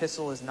lectionary, the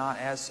epistle is not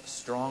as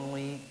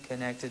strongly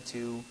connected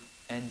to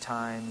end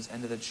times,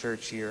 end of the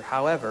church year.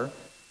 However,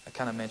 I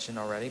kind of mentioned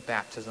already,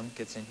 baptism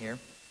gets in here.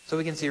 So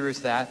we can see roots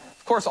of that.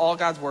 Of course, all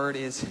God's word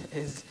is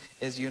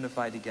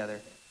unified together.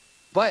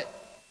 But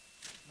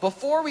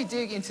before we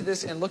dig into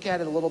this and look at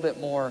it a little bit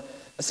more,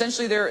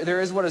 essentially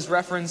there is what is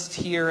referenced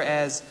here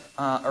as,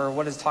 or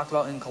what is talked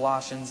about in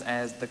Colossians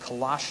as the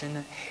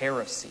Colossian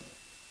heresy.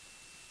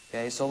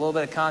 Okay, so a little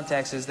bit of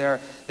context is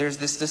there's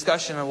this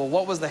discussion of, well,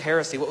 what was the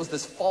heresy? What was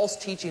this false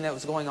teaching that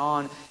was going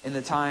on in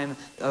the time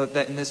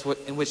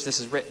in which this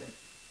is written?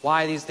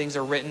 Why these things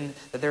are written,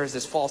 that there is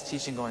this false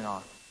teaching going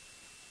on.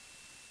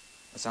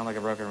 I sound like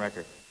a broken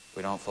record.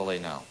 We don't fully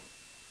know.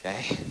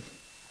 Okay?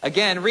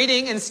 Again,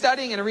 reading and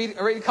studying and read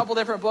a couple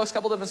different books, a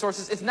couple different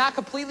sources, it's not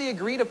completely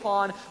agreed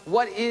upon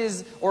what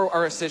is, or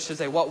I should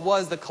say, what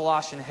was the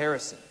Colossian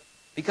heresy.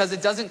 Because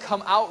it doesn't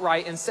come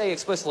outright and say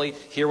explicitly,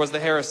 here was the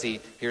heresy,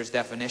 here's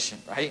definition,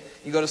 right?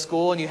 You go to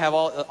school and you have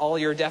all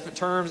your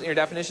terms and your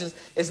definitions.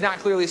 It's not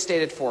clearly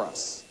stated for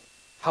us.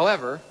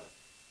 However,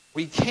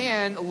 we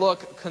can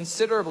look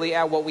considerably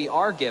at what we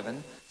are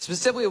given.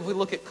 Specifically, if we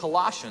look at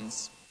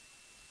Colossians,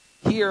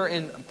 here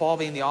in Paul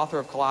being the author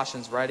of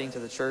Colossians, writing to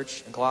the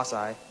church in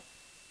Colossae,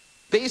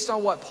 based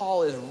on what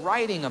Paul is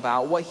writing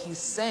about, what he's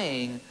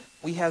saying,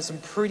 we have some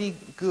pretty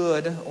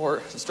good,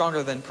 or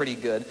stronger than pretty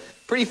good,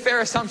 pretty fair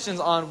assumptions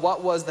on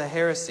what was the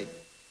heresy.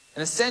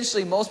 And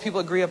essentially, most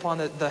people agree upon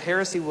that the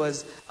heresy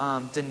was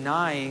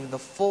denying the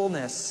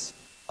fullness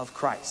of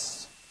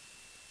Christ.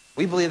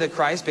 We believe that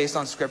Christ, based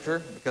on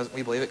Scripture, because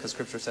we believe it because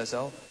Scripture says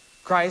so,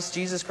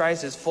 Jesus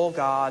Christ is full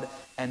God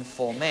and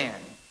full man.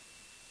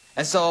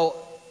 And so,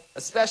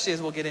 especially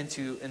as we'll get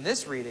into in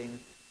this reading,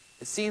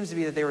 it seems to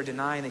be that they were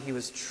denying that He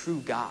was true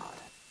God.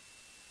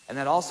 And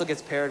that also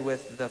gets paired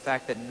with the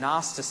fact that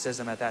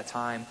Gnosticism at that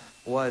time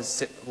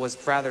was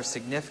rather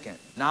significant.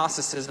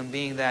 Gnosticism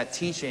being that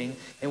teaching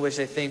in which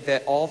they think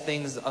that all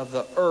things of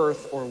the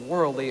earth or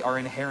worldly are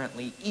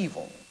inherently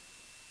evil.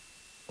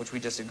 Which we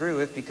disagree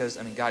with because,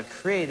 God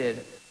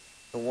created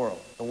the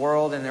world. The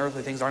world and the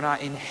earthly things are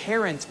not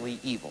inherently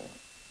evil.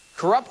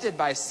 Corrupted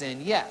by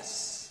sin,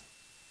 yes.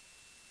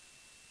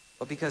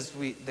 But because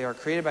they are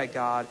created by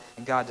God,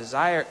 and God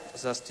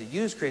desires us to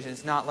use creation,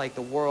 it's not like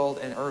the world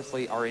and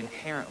earthly are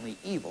inherently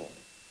evil.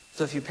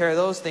 So if you pair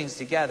those things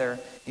together,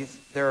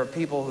 there are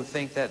people who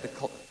think that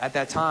at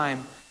that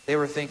time, they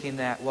were thinking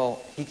that,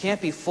 well, He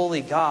can't be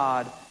fully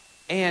God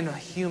and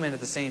human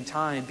at the same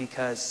time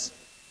because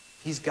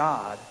He's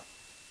God.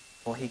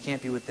 Well, He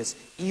can't be with this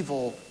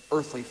evil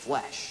earthly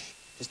flesh.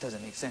 It just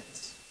doesn't make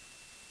sense.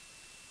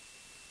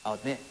 I'll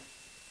admit,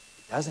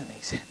 it doesn't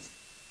make sense.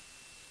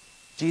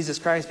 Jesus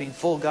Christ being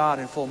full God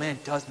and full man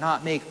does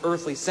not make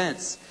earthly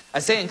sense. I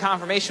say in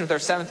confirmation with our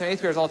 7th and 8th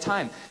graders all the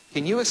time,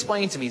 can you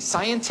explain to me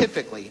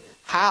scientifically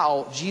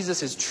how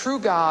Jesus is true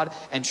God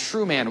and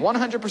true man?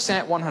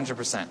 100%,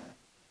 100%.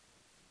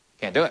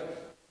 Can't do it.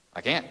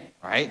 I can't,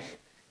 right?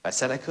 If I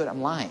said I could,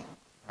 I'm lying,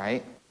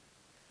 right?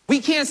 We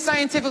can't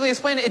scientifically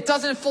explain it. It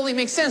doesn't fully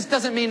make sense.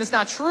 Doesn't mean it's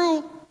not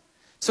true.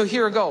 So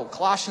here we go.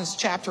 Colossians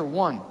chapter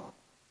 1.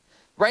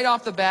 Right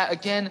off the bat,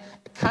 again,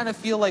 I kind of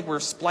feel like we're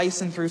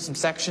splicing through some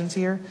sections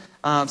here.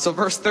 So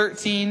verse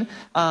 13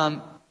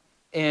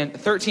 and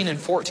 13 and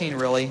 14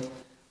 really,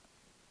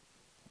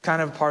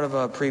 kind of part of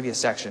a previous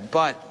section.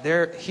 But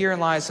herein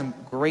lies some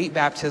great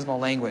baptismal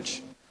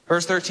language.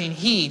 Verse 13,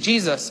 He,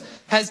 Jesus,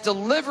 has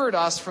delivered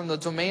us from the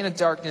domain of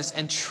darkness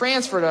and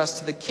transferred us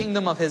to the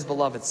kingdom of His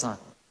beloved Son.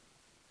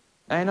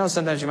 Now, I know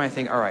sometimes you might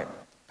think, all right,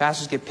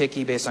 pastors get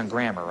picky based on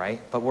grammar,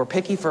 right? But we're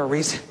picky for a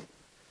reason.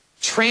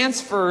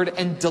 Transferred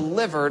and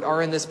delivered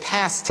are in this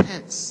past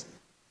tense,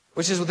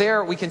 which is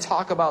there we can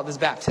talk about this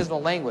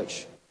baptismal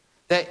language.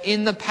 That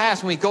in the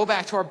past, when we go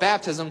back to our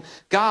baptism,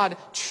 God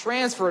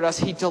transferred us,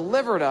 He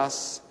delivered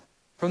us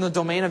from the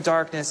domain of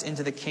darkness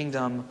into the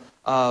kingdom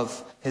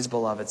of His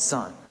beloved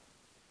Son.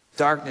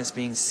 Darkness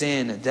being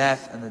sin,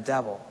 death, and the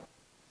devil.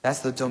 That's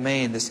the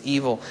domain, this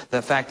evil,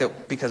 the fact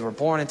that because we're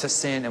born into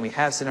sin and we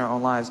have sin in our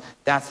own lives,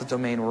 that's the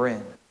domain we're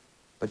in.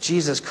 But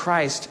Jesus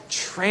Christ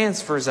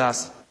transfers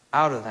us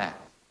out of that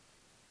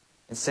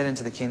and set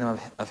into the kingdom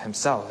of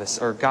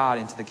Himself, or God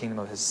into the kingdom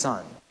of His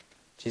Son,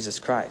 Jesus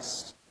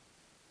Christ.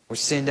 Where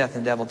sin, death,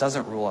 and devil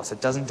doesn't rule us.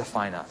 It doesn't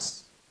define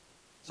us.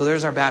 So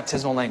there's our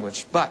baptismal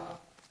language. But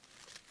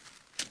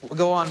we'll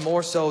go on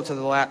more so to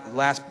the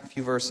last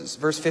few verses.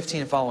 Verse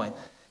 15 and following.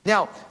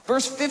 Now,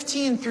 verse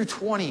 15 through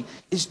 20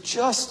 is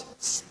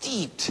just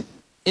steeped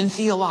in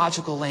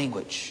theological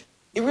language.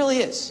 It really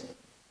is.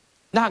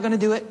 Not going to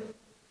do it,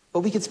 but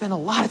we could spend a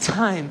lot of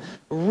time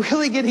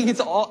really getting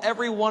into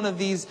every one of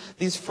these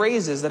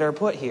phrases that are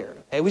put here.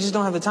 Okay? We just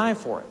don't have the time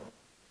for it.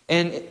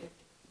 And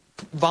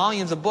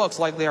volumes of books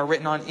likely are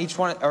written on each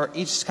one, or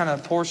each kind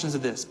of portions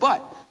of this.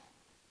 But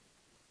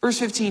verse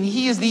 15,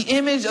 He is the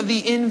image of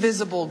the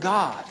invisible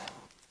God.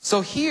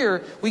 So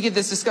here we get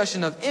this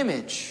discussion of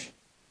image,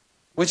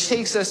 which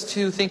takes us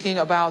to thinking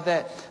about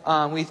that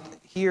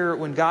here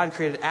when God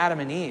created Adam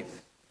and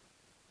Eve,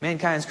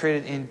 mankind is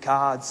created in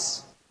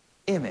God's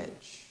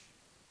image.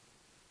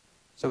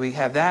 So we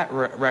have that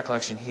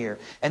recollection here.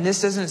 And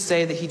this doesn't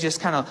say that He just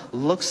kind of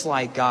looks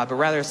like God, but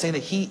rather it's saying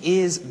that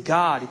He is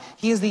God.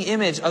 He is the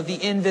image of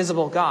the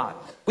invisible God.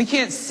 We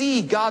can't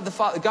see God the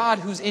Father, God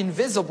who's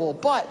invisible,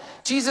 but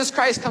Jesus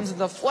Christ comes in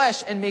the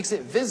flesh and makes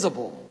it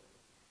visible.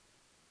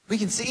 We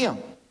can see Him.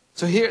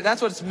 So here, that's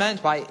what it's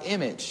meant by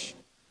image.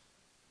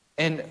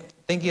 And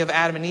thinking of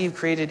Adam and Eve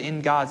created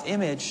in God's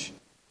image.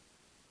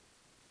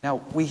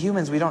 Now, we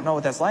humans, we don't know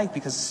what that's like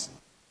because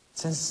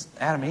since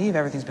Adam and Eve,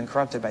 everything's been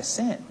corrupted by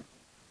sin.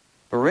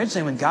 But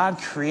originally, when God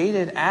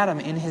created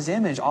Adam in His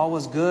image, all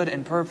was good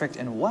and perfect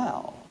and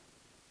well.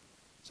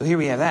 So here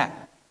we have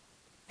that.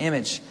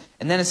 Image.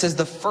 And then it says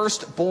the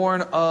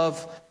firstborn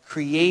of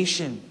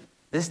creation.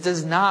 This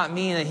does not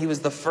mean that He was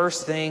the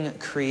first thing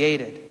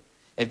created.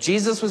 If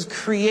Jesus was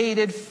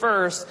created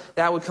first,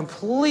 that would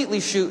completely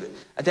shoot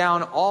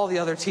down all the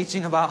other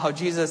teaching about how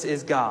Jesus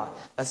is God.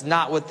 That's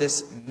not what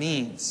this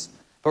means.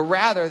 But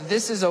rather,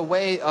 this is a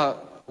way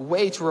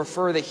to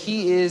refer that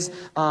He is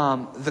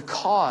the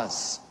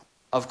cause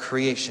of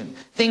creation.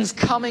 Things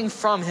coming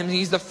from Him.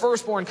 He's the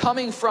firstborn.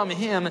 Coming from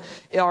Him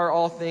are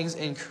all things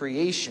in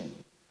creation.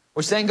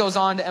 Which then goes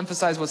on to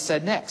emphasize what's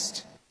said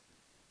next.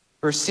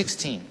 Verse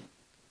 16.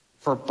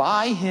 For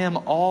by Him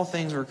all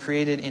things were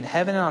created in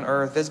heaven and on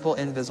earth, visible,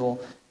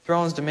 invisible,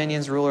 thrones,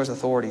 dominions, rulers,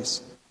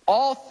 authorities.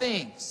 All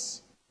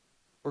things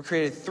were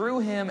created through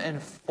Him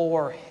and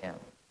for Him.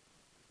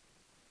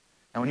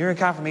 Now when you're in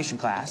confirmation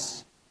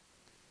class,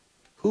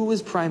 who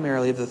is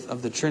primarily,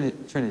 of the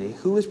Trinity,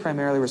 who is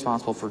primarily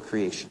responsible for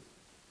creation?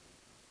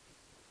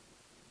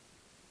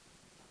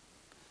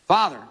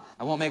 Father.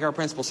 I won't make our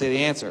principal say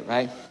the answer,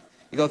 right?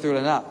 You go through it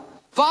enough.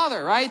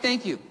 Father, right?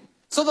 Thank you.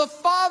 So the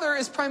Father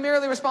is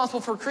primarily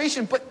responsible for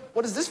creation, but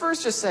what does this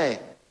verse just say?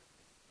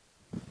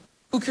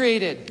 Who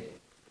created?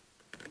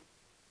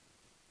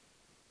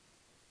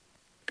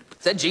 It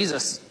said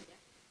Jesus.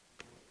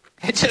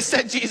 It just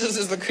said Jesus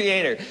is the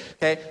creator.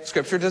 Okay?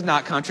 Scripture does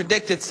not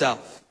contradict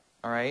itself.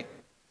 All right?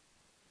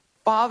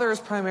 Father is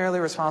primarily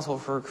responsible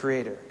for a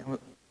creator.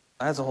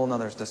 That's a whole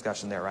other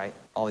discussion there, right?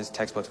 All these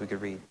textbooks we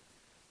could read.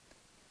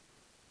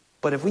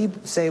 But if we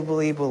say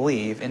we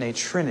believe in a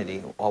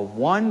Trinity, a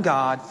one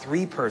God,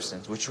 three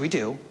persons, which we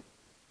do,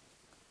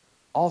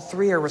 all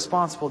three are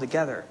responsible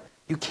together.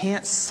 You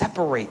can't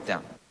separate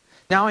them.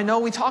 Now I know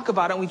we talk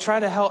about it and we try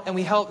to help, and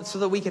we help so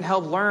that we can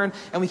help learn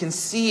and we can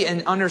see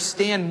and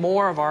understand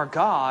more of our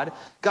God.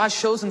 God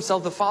shows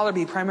Himself, the Father, to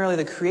be primarily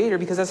the creator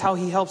because that's how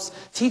He helps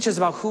teach us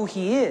about who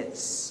He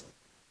is.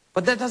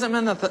 But that doesn't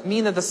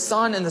mean that the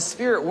Son and the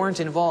Spirit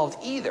weren't involved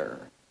either.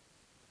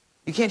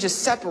 You can't just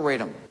separate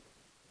them.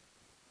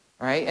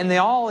 Right? And they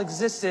all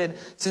existed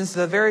since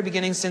the very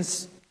beginning,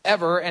 since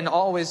ever and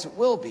always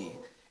will be.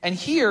 And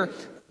here,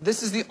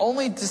 this is the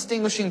only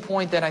distinguishing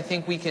point that I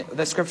think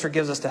that Scripture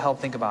gives us to help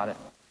think about it.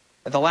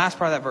 At the last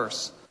part of that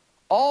verse,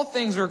 all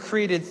things were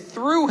created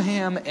through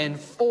him and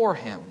for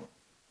him.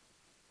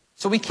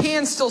 So we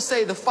can still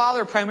say the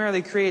Father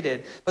primarily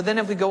created, but then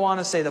if we go on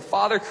to say the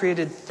Father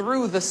created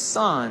through the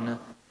Son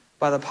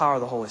by the power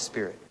of the Holy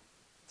Spirit.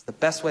 It's the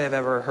best way I've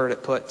ever heard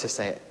it put to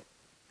say it.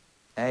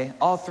 Okay?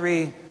 All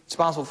three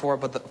responsible for it,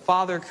 but the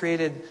Father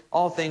created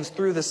all things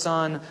through the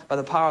Son by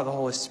the power of the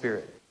Holy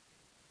Spirit.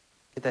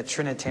 Get that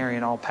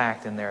Trinitarian all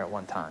packed in there at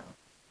one time.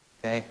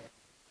 Okay?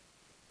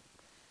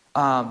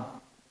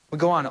 We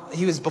go on.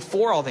 He was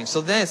before all things.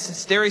 So then it's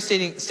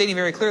stating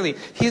very clearly,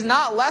 he's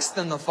not less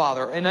than the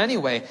Father in any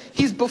way.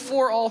 He's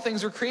before all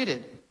things were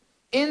created.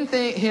 In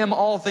him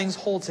all things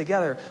hold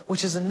together,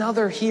 which is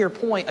another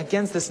point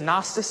against this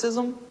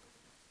Gnosticism.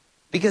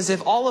 Because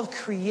if all of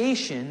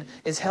creation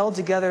is held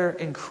together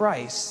in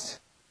Christ,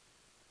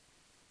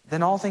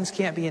 then all things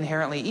can't be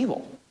inherently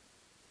evil.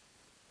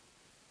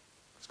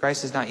 Because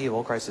Christ is not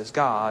evil, Christ is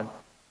God.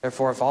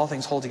 Therefore, if all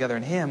things hold together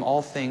in him,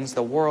 all things,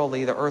 the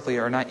worldly, the earthly,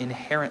 are not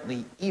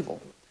inherently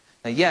evil.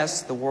 Now,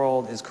 yes, the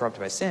world is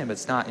corrupted by sin, but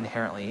it's not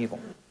inherently evil.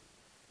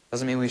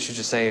 Doesn't mean we should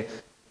just say,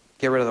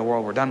 get rid of the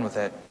world, we're done with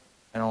it,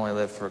 and only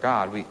live for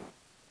God. We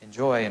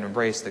enjoy and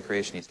embrace the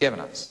creation he's given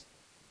us.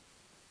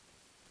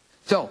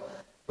 So,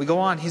 we go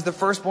on. He's the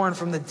firstborn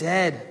from the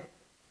dead.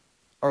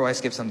 Or I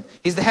skipped something.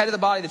 He's the head of the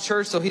body of the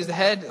church, so he's the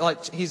head,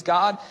 like he's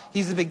God.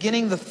 He's the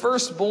beginning, the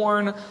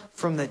firstborn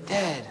from the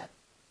dead.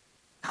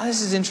 Now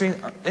this is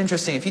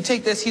interesting. If you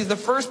take this, he's the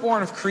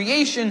firstborn of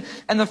creation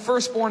and the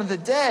firstborn of the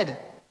dead.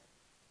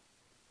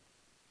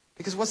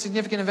 Because what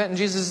significant event in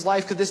Jesus'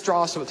 life could this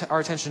draw our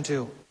attention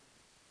to?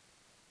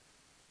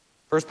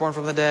 Firstborn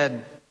from the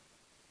dead.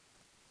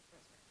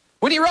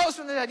 When he rose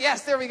from the dead.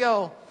 Yes, there we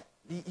go.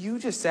 You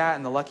just sat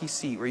in the lucky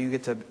seat where you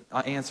get to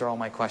answer all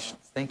my questions.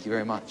 Thank you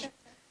very much.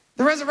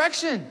 The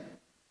resurrection.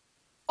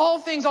 All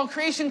things, all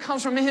creation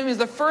comes from him. He's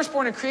the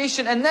firstborn of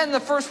creation and then the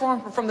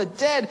firstborn from the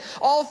dead.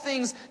 All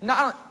things,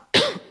 get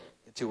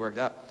too worked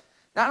up.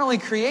 Not only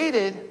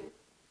created,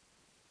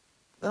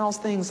 then all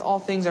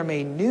things are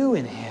made new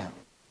in him.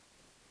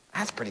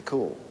 That's pretty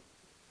cool.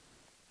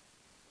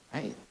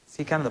 Right?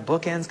 See kind of the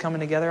bookends coming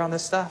together on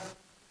this stuff?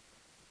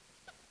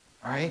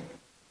 All right?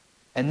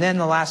 And then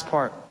the last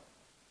part.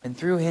 And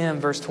through him,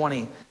 verse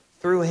 20,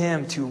 through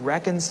him to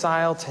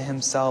reconcile to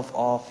himself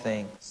all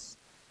things.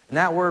 And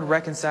that word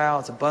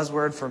reconcile, it's a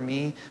buzzword for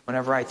me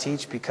whenever I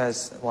teach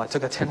because, I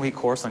took a 10-week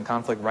course on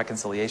conflict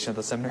reconciliation at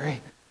the seminary.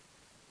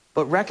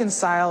 But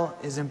reconcile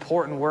is an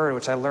important word,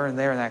 which I learned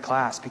there in that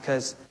class,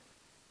 because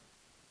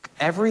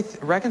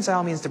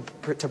reconcile means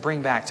to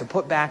bring back, to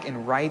put back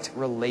in right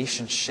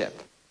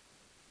relationship.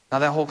 Now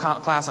that whole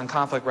class on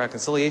conflict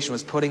reconciliation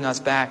was putting us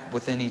back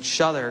within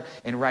each other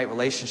in right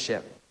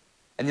relationship.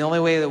 And the only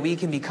way that we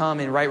can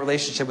become in right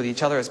relationship with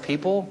each other as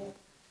people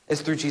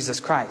is through Jesus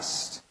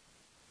Christ.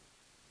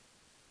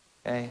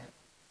 Okay?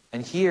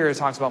 And here it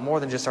talks about more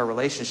than just our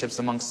relationships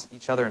amongst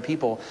each other and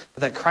people,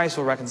 but that Christ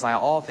will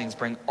reconcile all things,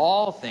 bring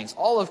all things,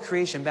 all of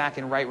creation back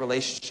in right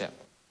relationship.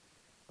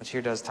 Which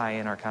here does tie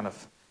in our kind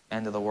of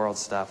end of the world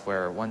stuff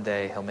where one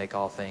day he'll make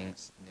all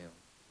things new.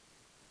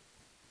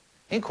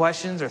 Any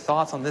questions or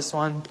thoughts on this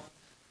one?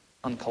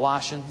 On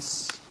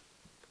Colossians?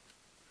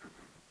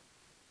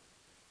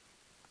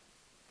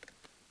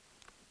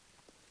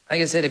 Like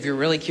I said, if you're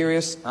really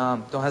curious,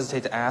 don't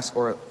hesitate to ask,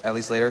 or at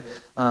least later.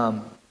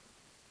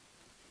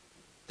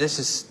 This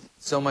is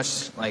so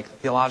much like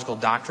theological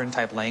doctrine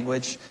type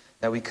language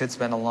that we could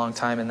spend a long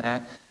time in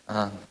that.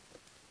 But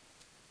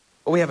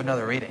we have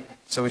another reading,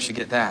 so we should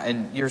get that.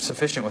 And you're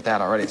sufficient with that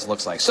already, it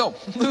looks like. So,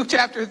 Luke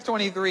chapter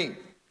 23.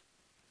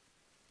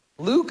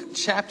 Luke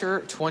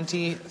chapter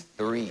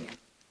 23.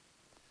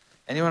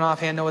 Anyone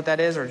offhand know what that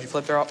is? Or did you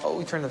flip there? Oh,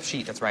 we turned the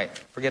sheet. That's right.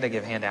 Forget I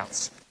give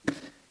handouts.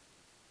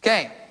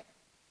 Okay.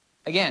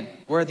 Again,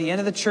 we're at the end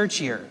of the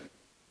church year.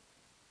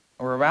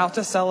 We're about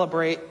to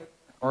celebrate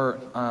or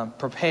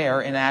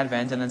prepare in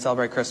Advent and then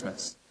celebrate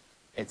Christmas.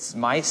 It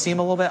might seem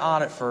a little bit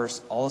odd at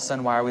first. All of a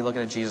sudden, why are we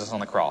looking at Jesus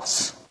on the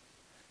cross?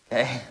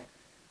 Okay?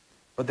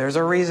 But there's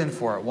a reason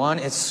for it. One,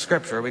 it's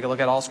Scripture. We can look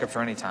at all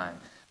Scripture anytime.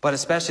 But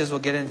especially as we'll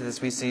get into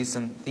this, we see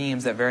some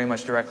themes that very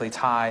much directly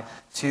tie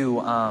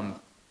to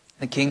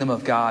the kingdom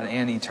of God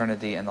and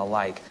eternity and the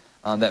like.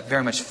 That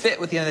very much fit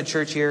with the end of the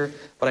church year.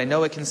 But I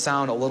know it can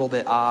sound a little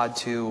bit odd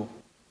to,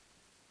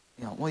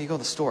 you go to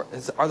the store.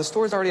 Are the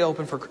stores already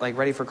open for,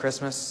 ready for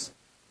Christmas?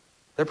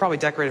 They're probably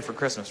decorated for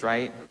Christmas,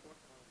 right?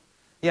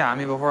 Yeah,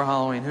 before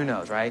Halloween, who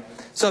knows, right?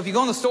 So if you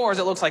go in the stores,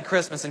 it looks like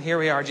Christmas, and here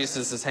we are,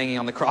 Jesus is hanging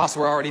on the cross.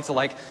 We're already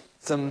to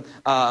some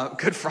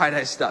Good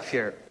Friday stuff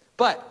here.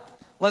 But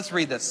let's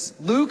read this.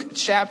 Luke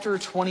chapter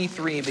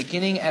 23,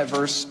 beginning at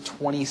verse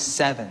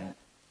 27.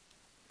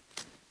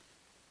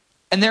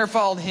 And there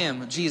followed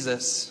him,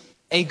 Jesus,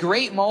 a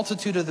great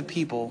multitude of the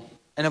people,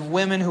 and of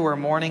women who were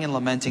mourning and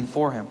lamenting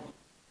for him.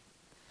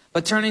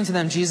 But turning to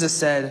them, Jesus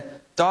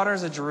said,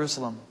 Daughters of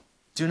Jerusalem,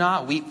 do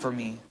not weep for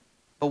me,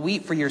 but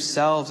weep for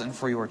yourselves and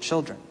for your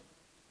children.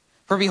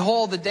 For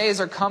behold, the days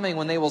are coming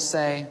when they will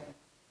say,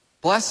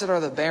 blessed are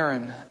the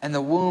barren, and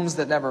the wombs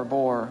that never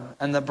bore,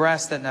 and the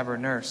breasts that never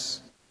nurse.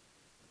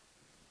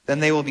 Then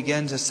they will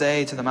begin to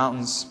say to the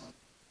mountains,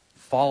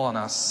 fall on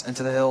us, and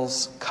to the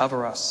hills,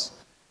 cover us.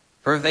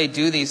 For if they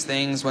do these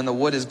things when the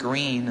wood is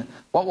green,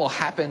 what will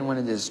happen when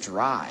it is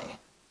dry?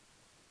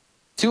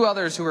 2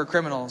 others who were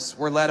criminals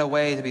were led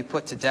away to be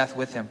put to death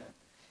with him.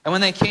 And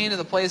when they came to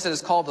the place that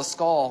is called the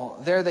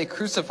Skull, there they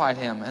crucified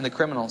him and the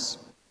criminals,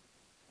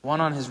 one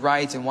on his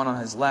right and one on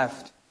his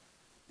left.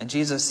 And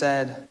Jesus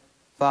said,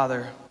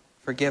 Father,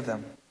 forgive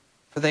them,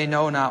 for they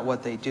know not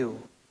what they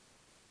do.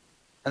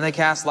 And they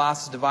cast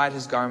lots to divide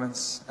his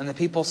garments, and the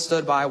people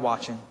stood by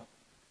watching.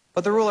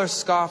 But the rulers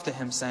scoffed at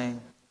him, saying,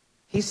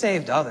 he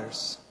saved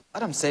others.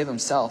 Let him save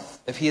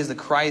himself, if he is the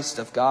Christ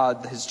of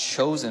God, his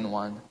chosen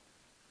one.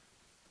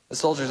 The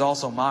soldiers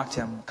also mocked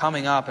him,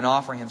 coming up and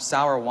offering him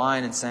sour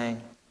wine and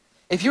saying,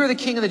 if you are the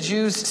king of the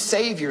Jews,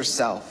 save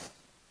yourself.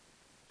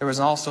 There was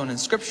also an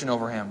inscription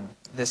over him,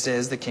 this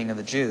is the King of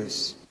the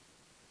Jews.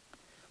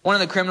 One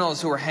of the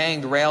criminals who were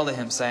hanged railed at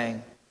him,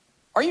 saying,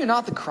 are you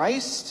not the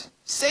Christ?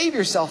 Save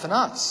yourself and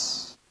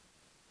us.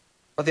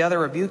 But the other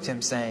rebuked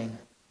him, saying,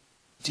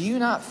 do you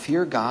not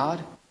fear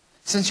God,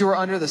 since you are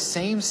under the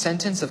same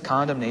sentence of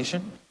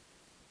condemnation?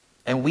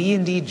 And we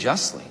indeed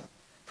justly,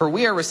 for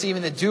we are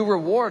receiving the due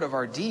reward of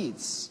our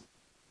deeds.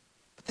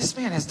 But this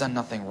man has done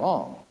nothing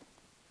wrong.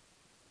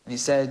 And he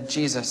said,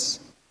 Jesus,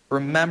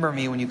 remember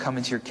me when you come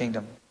into your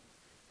kingdom.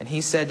 And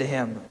he said to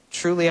him,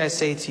 truly I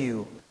say to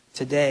you,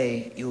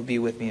 today you will be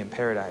with me in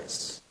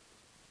paradise.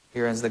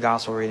 Here ends the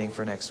gospel reading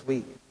for next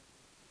week.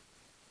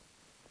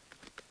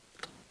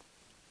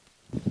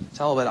 It's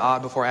a little bit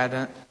odd before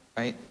Advent,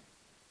 right?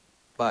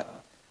 But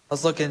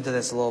let's look into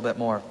this a little bit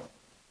more.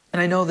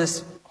 And I know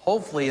this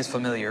hopefully is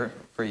familiar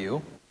for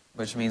you,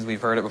 which means we've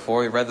heard it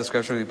before. We've read the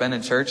scripture. We've been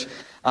in church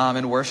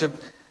and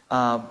worship.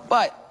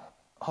 But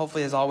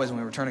hopefully, as always, when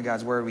we return to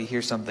God's Word, we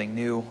hear something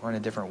new or in a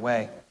different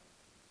way.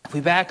 If we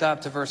back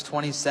up to verse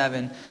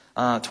 27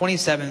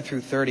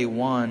 through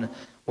 31,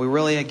 we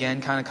really,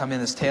 again, kind of come in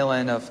this tail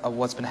end of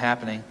what's been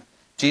happening.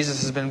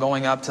 Jesus has been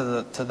going up to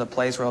the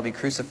place where he'll be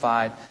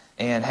crucified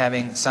and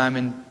having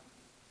Simon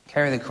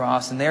carry the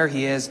cross. And there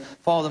he is,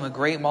 followed him a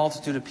great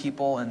multitude of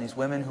people and these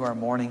women who are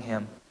mourning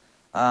him.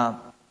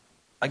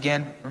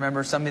 Again,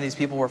 remember, some of these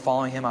people were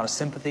following him out of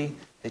sympathy.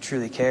 They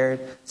truly cared.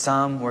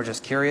 Some were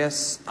just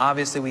curious.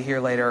 Obviously, we hear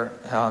later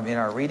in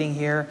our reading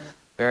here,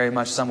 very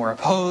much some were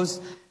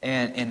opposed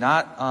and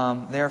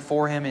not there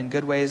for him in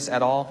good ways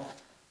at all.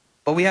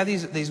 But we have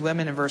these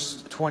women in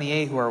verse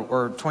 28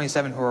 or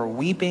 27 who are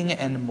weeping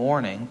and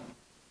mourning.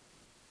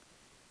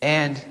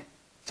 And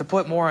to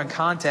put more in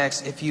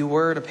context, if you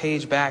were to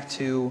page back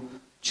to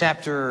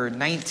chapter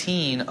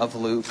 19 of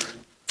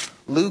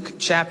Luke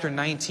chapter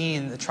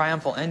 19, the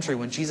triumphal entry,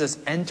 when Jesus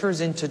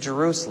enters into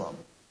Jerusalem,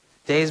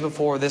 days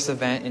before this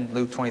event in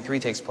Luke 23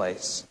 takes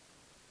place.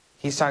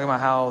 He's talking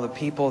about how the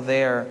people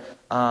there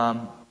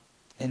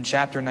in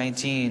chapter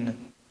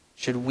 19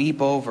 should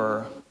weep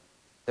over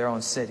their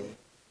own city.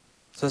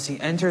 So as he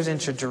enters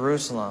into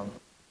Jerusalem,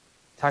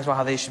 he talks about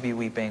how they should be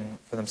weeping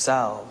for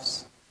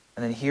themselves.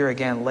 And then here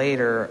again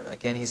later,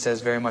 he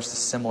says very much the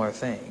similar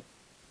thing.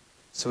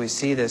 So we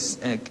see this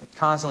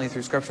constantly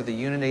through Scripture, the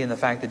unity and the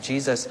fact that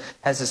Jesus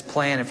has this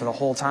plan, and for the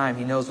whole time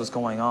he knows what's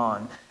going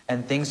on.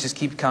 And things just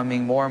keep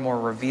becoming more and more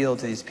revealed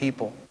to these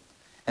people.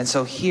 And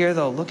so here,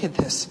 though, look at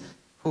this.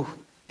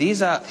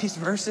 These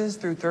verses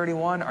through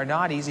 31 are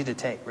not easy to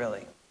take,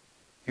 really.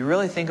 If you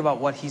really think about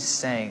what he's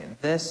saying,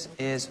 this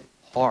is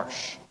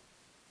harsh.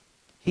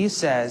 He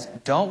says,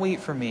 don't weep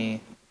for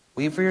me,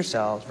 weep for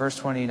yourselves. Verse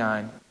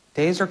 29,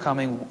 days are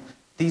coming,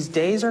 these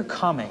days are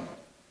coming,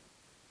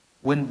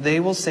 when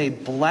they will say,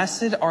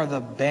 blessed are the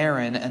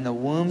barren and the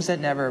wombs that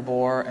never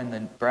bore and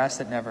the breasts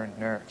that never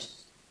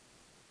nursed.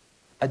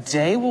 A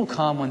day will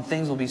come when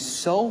things will be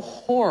so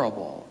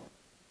horrible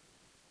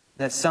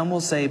that some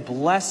will say,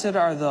 blessed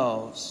are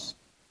those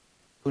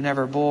who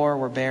never bore,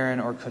 were barren,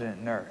 or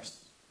couldn't nurse.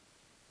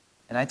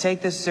 And I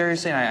take this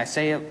seriously, and I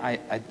say it,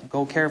 I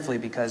go carefully,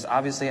 because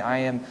obviously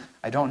I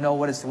don't know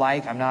what it's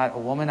like. I'm not a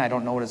woman. I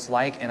don't know what it's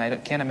like, and I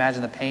can't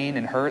imagine the pain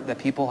and hurt that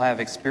people have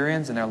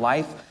experienced in their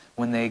life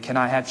when they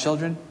cannot have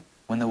children,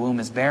 when the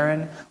womb is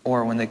barren,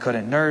 or when they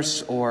couldn't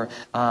nurse, or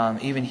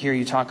even here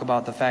you talk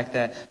about the fact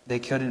that they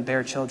couldn't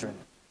bear children.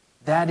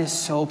 That is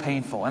so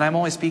painful. And I'm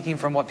only speaking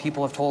from what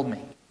people have told me.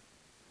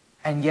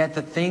 And yet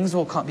the things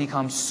will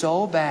become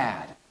so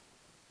bad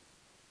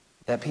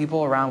that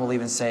people around will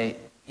even say,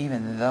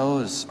 even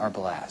those are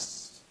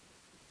blessed.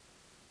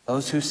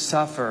 Those who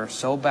suffer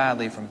so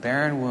badly from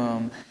barren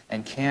womb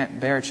and can't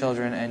bear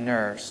children and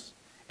nurse,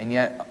 and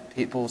yet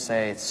people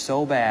say it's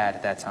so bad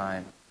at that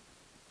time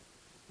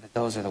that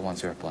those are the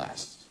ones who are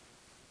blessed.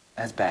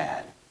 That's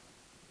bad.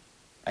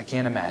 I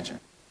can't imagine.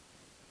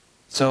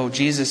 So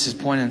Jesus is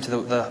pointing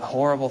to the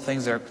horrible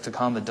things that are to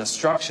come, the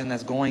destruction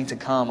that's going to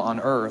come on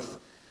earth.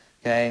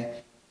 Okay?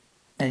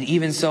 And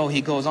even so,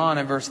 he goes on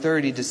in verse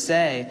 30 to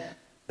say,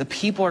 the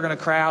people are going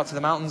to cry out to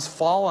the mountains,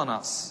 fall on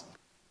us.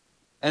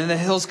 And the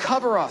hills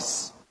cover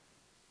us.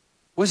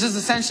 which is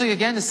essentially,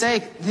 again, to say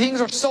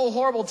things are so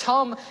horrible,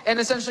 come and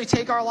essentially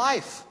take our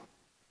life.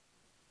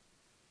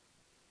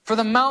 For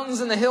the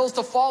mountains and the hills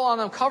to fall on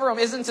them, cover them,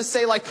 isn't to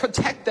say like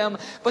protect them,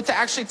 but to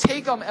actually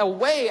take them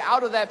away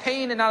out of that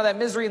pain and out of that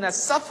misery and that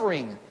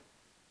suffering.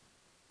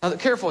 Now,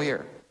 careful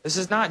here. This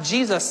is not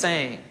Jesus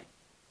saying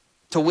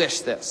to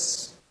wish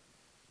this.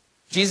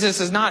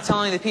 Jesus is not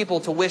telling the people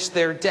to wish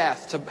their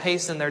death, to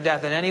hasten their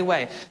death in any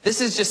way.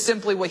 This is just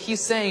simply what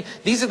he's saying.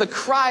 These are the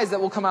cries that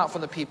will come out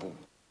from the people.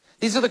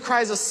 These are the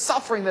cries of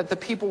suffering that the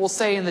people will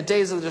say in the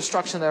days of the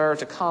destruction that are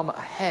to come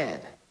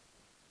ahead.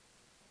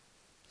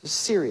 This is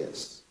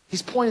serious.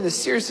 He's pointing to the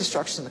serious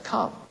destruction to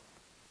come.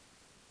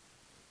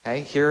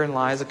 Okay, herein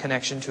lies a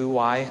connection to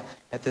why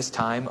at this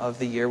time of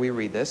the year we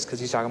read this, because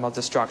he's talking about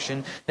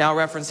destruction. Now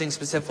referencing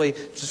specifically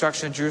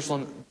destruction of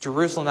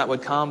Jerusalem that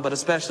would come, but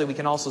especially we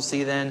can also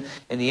see then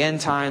in the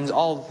end times,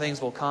 all the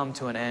things will come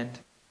to an end.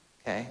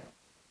 Okay?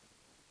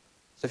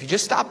 So if you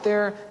just stop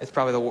there, it's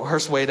probably the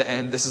worst way to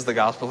end. This is the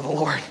gospel of the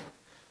Lord.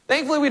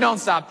 Thankfully we don't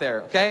stop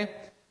there, okay?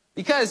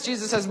 Because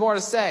Jesus has more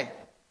to say.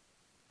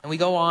 And we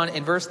go on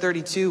in verse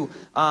 32.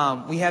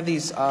 We have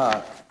these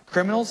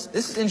criminals.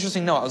 This is an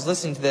interesting note. I was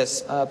listening to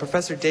this.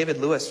 Professor David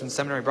Lewis from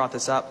seminary brought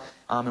this up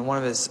in one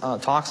of his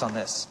talks on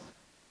this.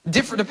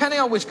 Depending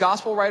on which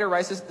gospel writer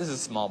writes this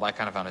is small, but I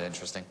kind of found it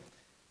interesting.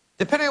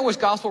 Depending on which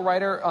gospel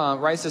writer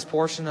writes this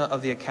portion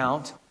of the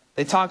account,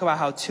 they talk about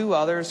how two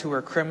others who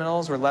were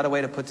criminals were led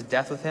away to put to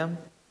death with him.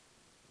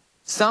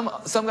 Some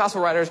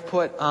gospel writers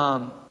put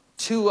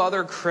two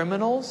other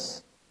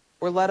criminals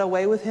were led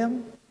away with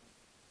him.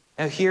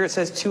 Now here it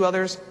says two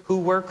others who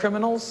were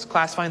criminals,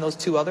 classifying those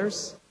two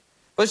others.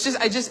 But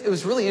it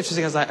was really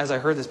interesting as I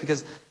heard this,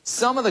 because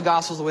some of the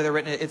Gospels, the way they're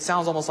written, it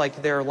sounds almost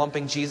like they're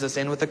lumping Jesus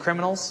in with the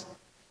criminals.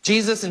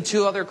 Jesus and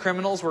two other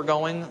criminals were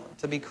going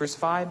to be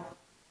crucified.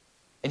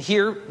 And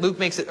here, Luke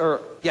makes it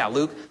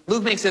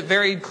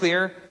very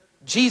clear,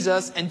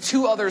 Jesus and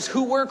two others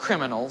who were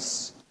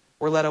criminals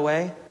were led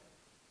away.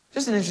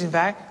 Just an interesting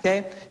fact,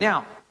 okay?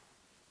 Now,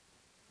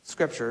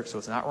 Scripture, so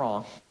it's not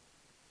wrong.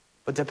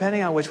 But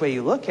depending on which way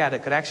you look at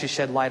it, could actually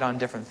shed light on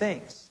different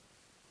things.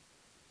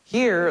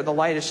 Here, the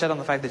light is shed on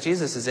the fact that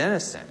Jesus is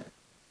innocent. It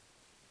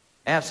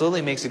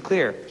absolutely makes it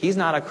clear. He's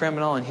not a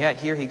criminal, and yet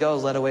here he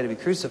goes, led away to be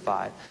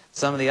crucified.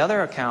 Some of the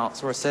other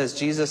accounts where it says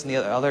Jesus and the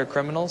other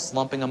criminals,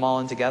 lumping them all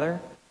in together,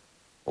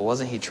 well,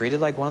 wasn't he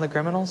treated like one of the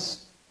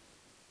criminals?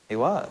 He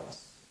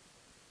was,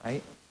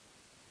 right?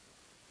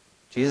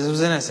 Jesus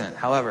was innocent.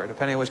 However,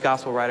 depending on which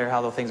gospel writer,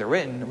 how the things are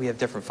written, we have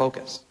different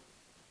focus.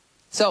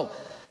 So,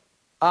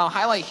 I'll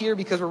highlight here,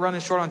 because we're running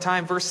short on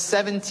time, verse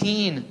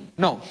 17.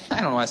 No,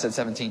 I don't know why I said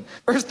 17.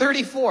 Verse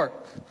 34.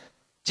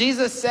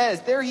 Jesus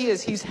says, there he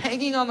is, he's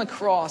hanging on the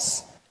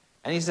cross,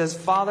 and he says,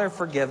 Father,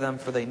 forgive them,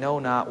 for they know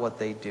not what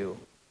they do.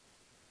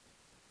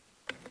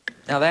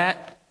 Now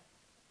that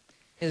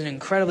is an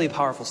incredibly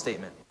powerful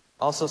statement.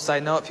 Also,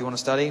 side note, if you want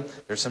to study,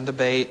 there's some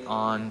debate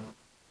on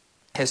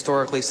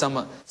historically,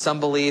 some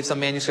believe, some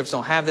manuscripts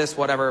don't have this,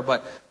 whatever,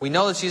 but we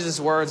know that Jesus'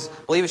 words,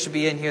 believe it should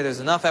be in here.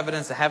 There's enough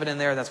evidence to have it in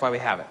there, that's why we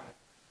have it.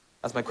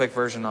 That's my quick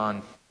version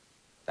on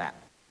that.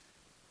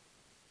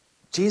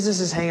 Jesus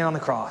is hanging on the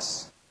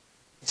cross.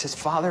 He says,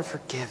 Father,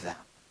 forgive them.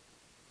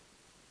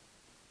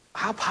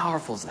 How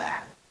powerful is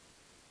that?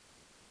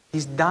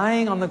 He's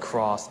dying on the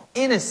cross,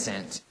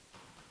 innocent,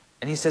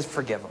 and he says,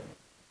 forgive them.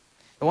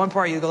 In one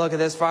part, you can look at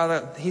this,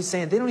 Father, he's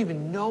saying they don't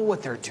even know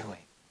what they're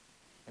doing,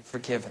 and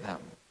forgive them.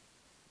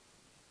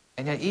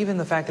 And yet even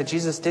the fact that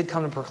Jesus did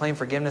come to proclaim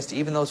forgiveness to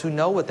even those who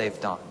know what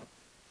they've done,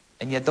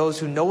 and yet those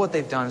who know what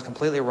they've done is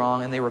completely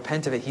wrong and they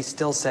repent of it, he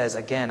still says,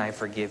 again, I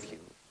forgive you.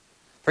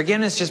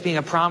 Forgiveness just being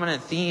a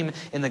prominent theme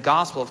in the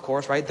gospel, of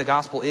course, right? The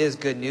gospel is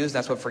good news.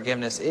 That's what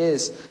forgiveness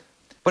is.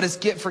 But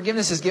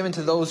forgiveness is given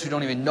to those who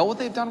don't even know what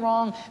they've done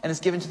wrong, and it's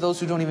given to those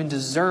who don't even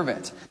deserve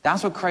it.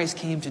 That's what Christ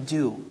came to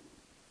do.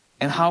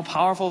 And how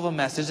powerful of a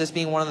message, this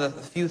being one of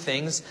the few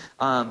things,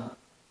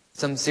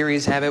 some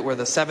series have it where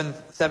the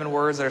seven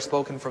words that are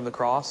spoken from the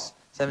cross,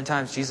 7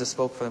 times Jesus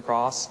spoke from the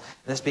cross, and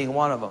this being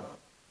one of them.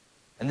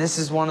 And this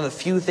is one of the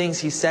few things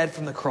he said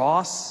from the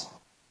cross.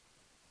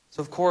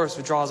 So of course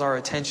it draws our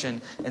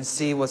attention and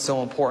see what's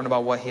so important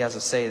about what he has to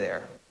say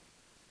there.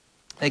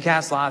 They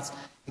cast lots.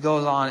 He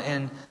goes on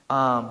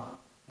and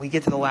we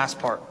get to the last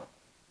part.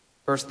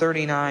 Verse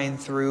 39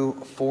 through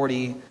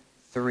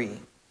 43.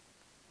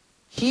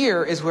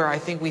 Here is where I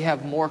think we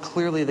have more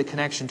clearly the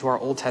connection to our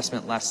Old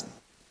Testament lesson.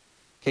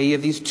 Okay, you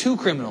have these two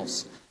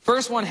criminals.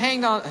 First one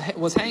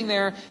was hanged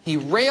there. He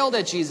railed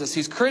at Jesus.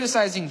 He's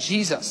criticizing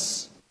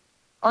Jesus.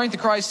 Aren't the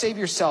Christ, save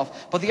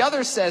yourself. But the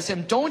other says to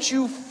him, don't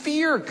you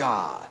fear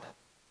God?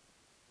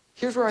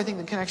 Here's where I think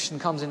the connection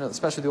comes into,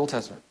 especially the Old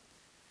Testament.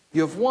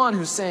 You have one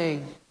who's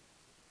saying,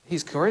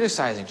 he's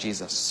criticizing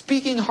Jesus,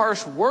 speaking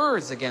harsh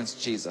words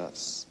against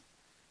Jesus.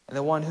 And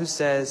the one who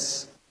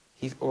says,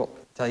 he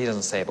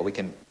doesn't say it, but we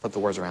can flip the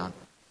words around.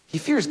 He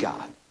fears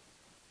God.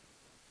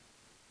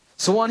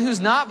 So one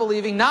who's not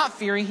believing, not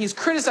fearing, he's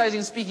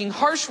criticizing, speaking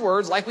harsh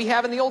words like we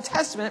have in the Old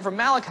Testament from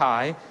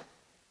Malachi.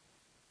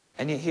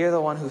 And yet here the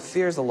one who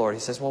fears the Lord,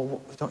 he says,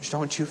 well,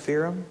 don't you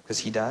fear him? Because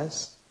he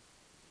does.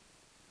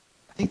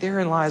 I think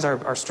therein lies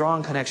our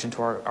strong connection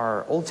to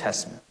our Old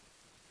Testament.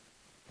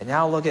 And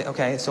now look at,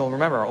 okay, so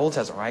remember our Old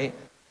Testament, right?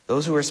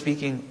 Those who are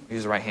speaking,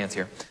 use the right hands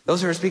here.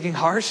 Those who are speaking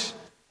harsh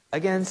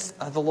against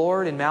the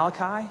Lord in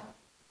Malachi,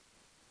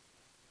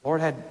 the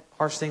Lord had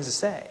harsh things to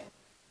say.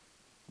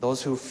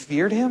 Those who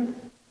feared him,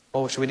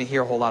 we didn't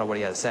hear a whole lot of what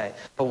he had to say.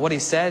 But what he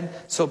said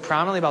so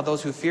prominently about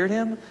those who feared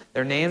him,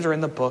 their names are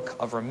in the book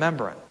of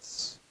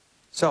remembrance.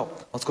 So,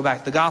 let's go back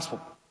to the gospel.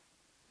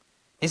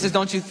 He says,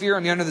 don't you fear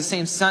him, you're under the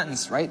same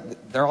sentence, right?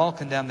 They're all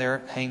condemned, they're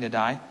hanged to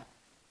die.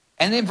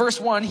 And in verse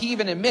 1, he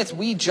even admits,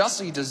 we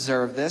justly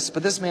deserve this,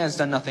 but this man has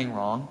done nothing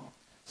wrong.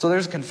 So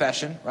there's a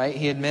confession, right?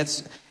 He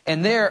admits.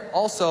 And there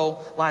also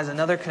lies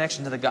another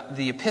connection to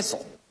the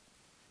epistle.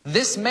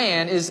 This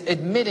man is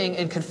admitting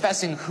and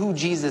confessing who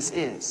Jesus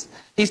is.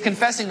 He's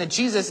confessing that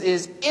Jesus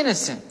is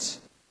innocent,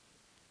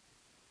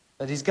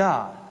 that he's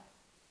God.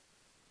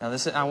 Now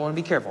I want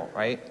to be careful,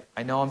 right?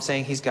 I know I'm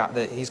saying he's God,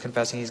 that he's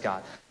confessing he's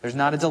God. There's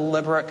not a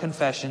deliberate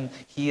confession,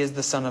 he is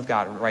the Son of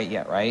God right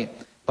yet, right?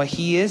 But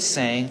he is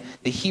saying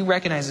that he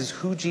recognizes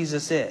who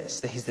Jesus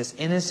is, that he's this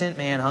innocent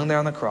man hung there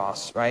on the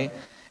cross, right?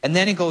 And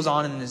then he goes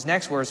on in his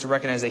next words to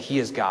recognize that he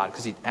is God,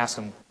 because he asks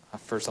him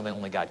for something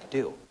only God could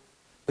do.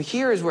 But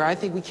here is where I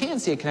think we can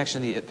see a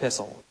connection to the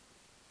epistle.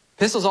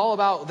 The epistle is all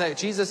about that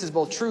Jesus is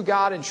both true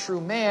God and true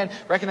man,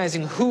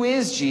 recognizing who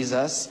is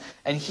Jesus,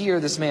 and here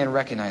this man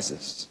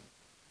recognizes.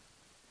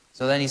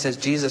 So then he says,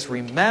 Jesus,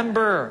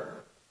 remember.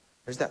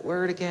 There's that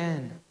word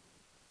again.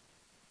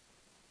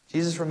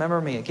 Jesus,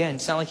 remember me. Again,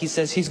 it's not like he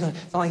says it's not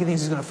like he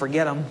thinks he's going to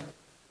forget him.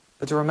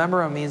 But to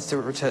remember him means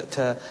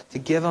to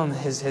give him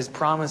his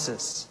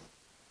promises.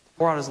 To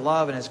pour out his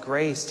love and his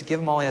grace. To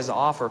give him all he has to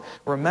offer.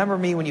 Remember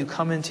me when you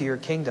come into your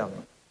kingdom.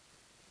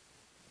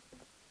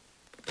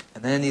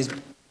 And then these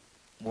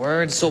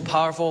words, so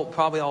powerful,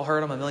 probably all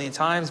heard them a million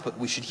times, but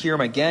we should hear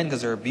them again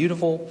because they're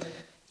beautiful.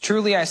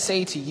 Truly I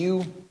say to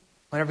you,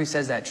 whenever he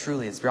says that,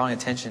 truly, it's drawing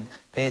attention.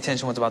 Pay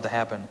attention to what's about to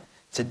happen.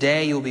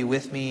 Today you will be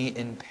with me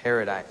in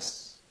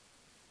paradise.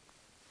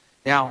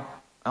 Now,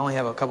 I only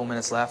have a couple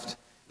minutes left.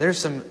 There's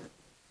some,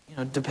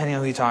 depending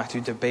on who you talk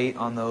to, debate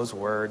on those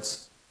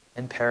words,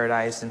 in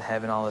paradise and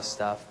heaven, all this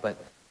stuff. But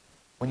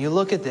when you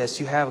look at this,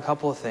 you have a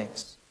couple of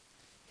things.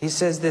 He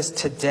says this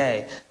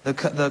today.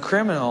 The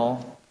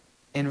criminal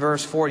in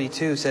verse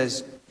 42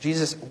 says,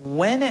 Jesus,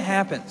 when it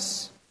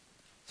happens.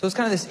 So it's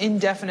kind of this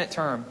indefinite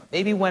term.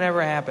 Maybe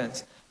whenever it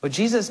happens. But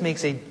Jesus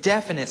makes a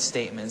definite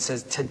statement. It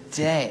says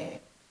today.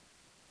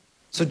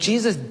 So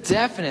Jesus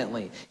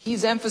definitely,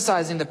 he's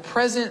emphasizing the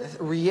present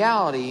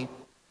reality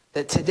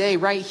that today,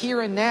 right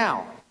here and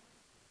now,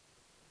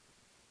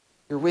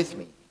 you're with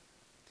me.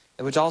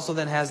 Which also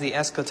then has the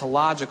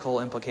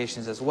eschatological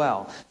implications as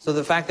well. So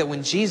the fact that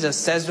when Jesus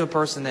says to a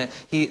person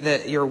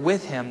that you're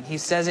with him, he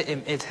says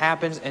it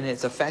happens and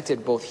it's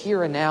affected both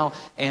here and now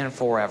and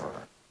forever.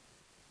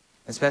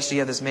 Especially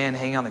you have this man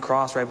hanging on the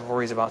cross right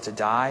before he's about to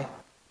die.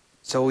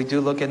 So we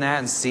do look in that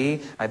and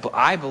see,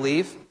 I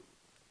believe,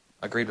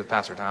 agreed with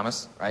Pastor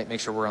Thomas, right? Make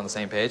sure we're on the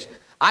same page.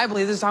 I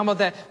believe this is talking about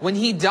that when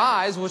he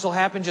dies, which will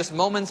happen just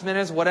moments,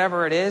 minutes,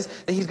 whatever it is,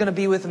 that he's going to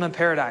be with him in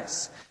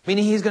paradise.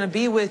 Meaning he's going to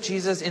be with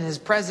Jesus in his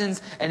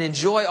presence and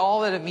enjoy all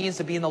that it means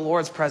to be in the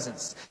Lord's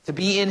presence, to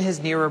be in his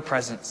nearer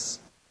presence.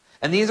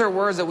 And these are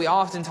words that we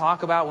often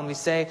talk about when we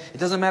say, it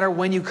doesn't matter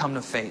when you come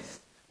to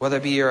faith, whether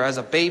it be you're as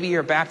a baby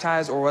you're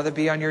baptized or whether it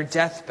be on your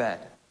deathbed.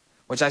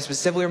 Which I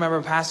specifically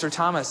remember Pastor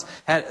Thomas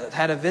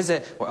had a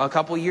visit a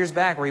couple years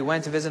back where he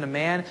went to visit a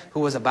man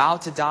who was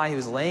about to die. He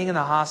was laying in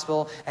the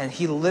hospital and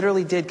he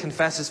literally did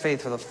confess his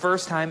faith for the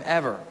first time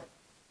ever.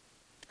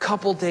 A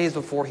couple days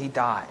before he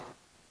died.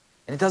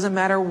 And it doesn't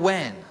matter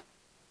when.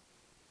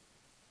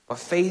 But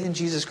faith in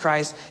Jesus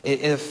Christ,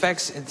 it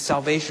affects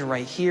salvation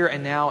right here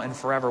and now and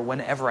forever,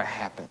 whenever it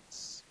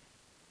happens.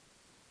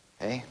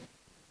 Okay?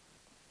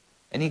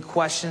 Any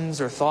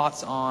questions or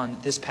thoughts on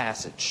this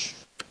passage?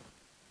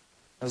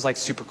 It was like a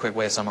super quick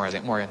way of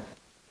summarizing it. Morgan.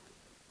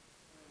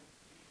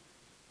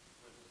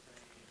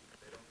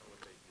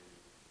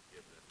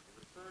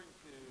 Referring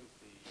to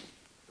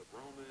the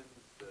Romans,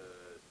 the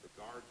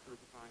guards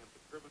crucifying the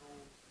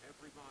criminals,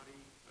 everybody,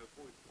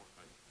 who is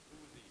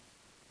he?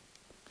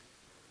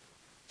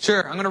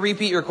 Sure, I'm going to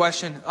repeat your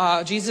question.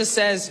 Jesus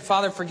says,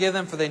 Father, forgive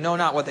them for they know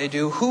not what they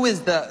do. Who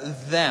is the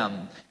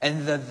them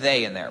and the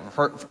they in there?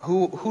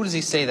 Who does he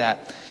say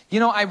that?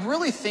 I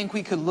really think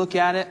we could look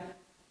at it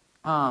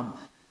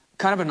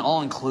kind of an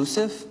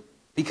all-inclusive,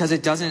 because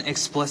it doesn't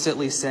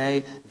explicitly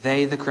say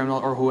they, the criminal,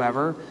 or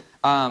whoever.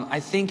 I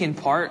think in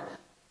part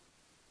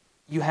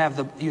you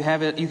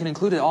can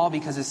include it all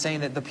because it's saying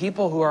that the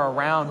people who are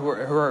around, who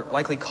are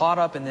likely caught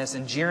up in this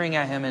and jeering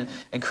at him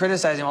and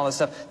criticizing all this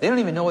stuff, they don't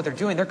even know what they're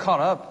doing. They're caught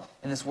up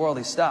in this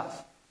worldly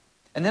stuff.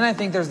 And then I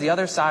think there's the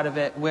other side of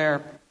it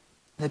where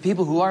the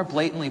people who are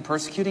blatantly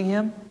persecuting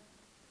him,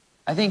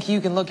 I think you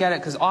can look at it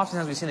because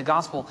oftentimes we see in the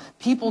gospel,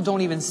 people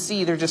don't even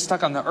see, they're just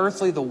stuck on the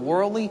earthly, the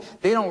worldly.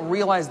 They don't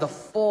realize the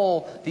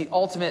full, the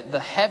ultimate, the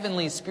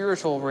heavenly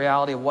spiritual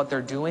reality of what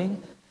they're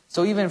doing.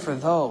 So even for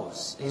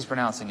those, he's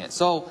pronouncing it.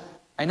 So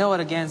I know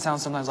it again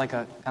sounds sometimes like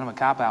a kind of a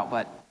cop-out,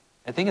 but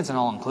I think it's an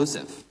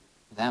all-inclusive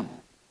for them.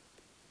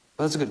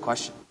 But that's a good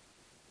question.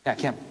 Yeah,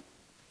 Kim.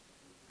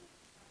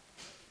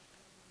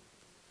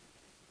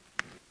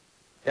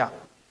 Yeah.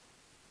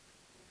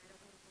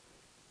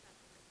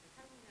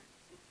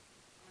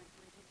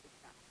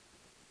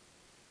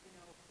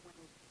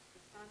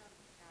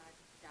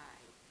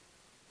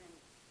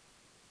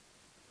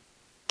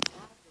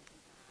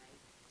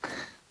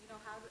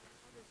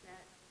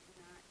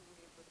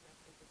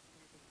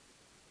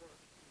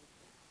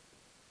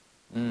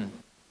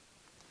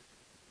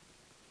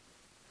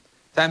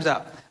 Time's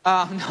up.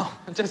 No,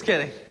 I'm just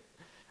kidding.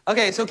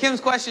 Okay, so Kim's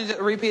question,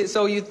 repeat.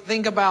 So you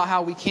think about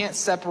how we can't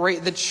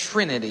separate the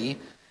Trinity,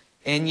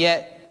 and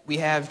yet we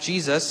have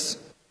Jesus,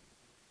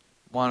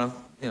 one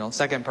of,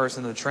 second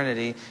person of the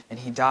Trinity, and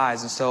he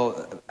dies. And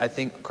so I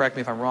think, correct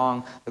me if I'm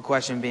wrong, the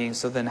question being,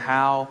 so then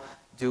how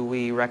do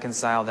we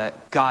reconcile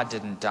that God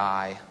didn't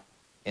die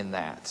in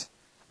that?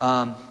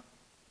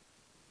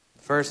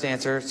 First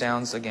answer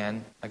sounds,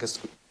 again, like a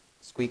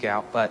squeak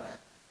out, but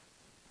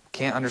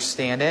can't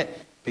understand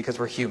it because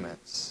we're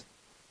humans.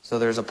 So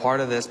there's a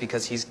part of this,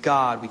 because he's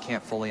God, we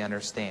can't fully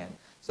understand.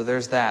 So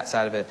there's that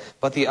side of it.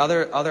 But the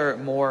other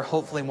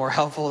hopefully more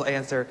helpful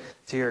answer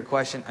to your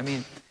question,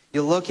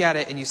 you look at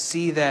it and you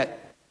see that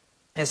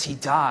as he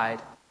died,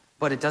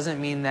 but it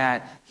doesn't mean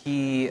that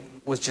he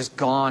was just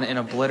gone and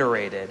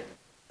obliterated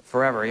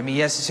forever.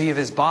 Yes, so you have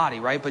his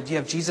body, right? But you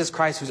have Jesus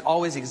Christ, who's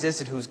always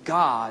existed, who's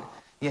God,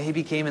 yet he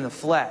became in the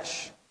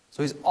flesh.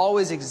 So he's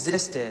always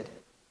existed.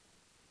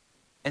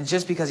 And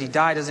just because he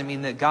died doesn't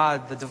mean that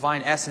God, the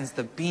divine essence,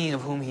 the being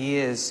of whom he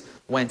is,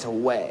 went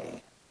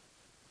away.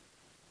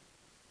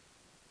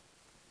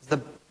 It's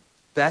the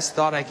best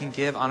thought I can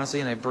give,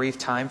 honestly, in a brief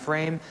time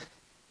frame.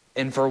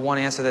 And for one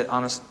answer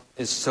that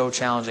is so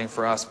challenging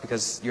for us,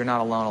 because you're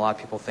not alone. A lot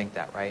of people think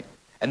that, right?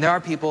 And there are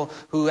people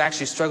who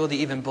actually struggle to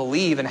even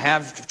believe and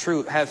have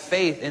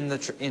faith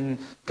in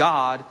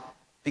God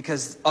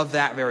because of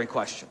that very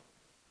question.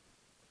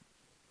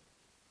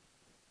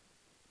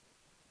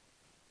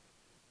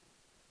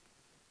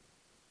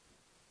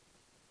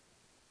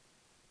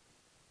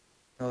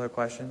 No other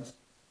questions?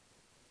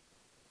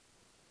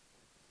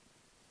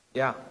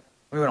 Yeah.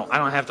 We don't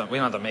have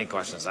to make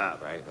questions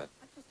up, right? But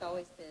I've just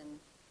always been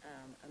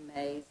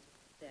amazed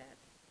that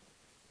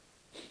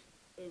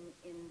in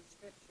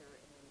Scripture,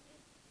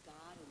 in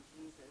God and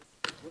Jesus,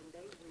 when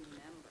they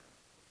remember,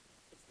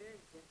 it's very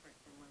different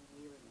than when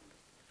we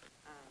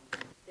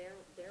remember.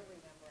 Their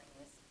remembering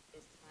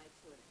is tied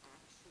to an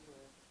actual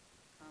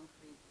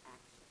concrete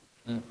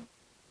action.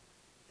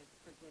 It's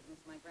forgiveness.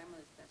 My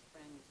grandmother's best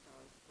friend used to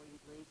always, before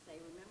you'd leave, say,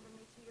 "Remember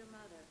me to your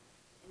mother,"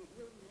 and it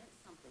really meant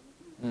something.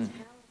 You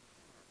tell her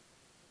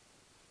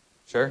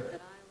sure. that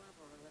I love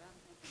her, or that I'm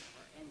thinking of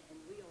her, and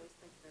we always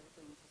think of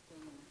everything just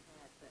being in the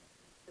head, but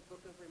the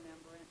book of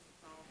remembrance,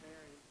 it's all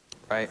very,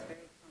 Right. it's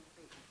very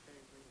concrete, it's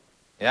very real.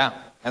 Yeah,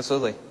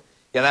 absolutely.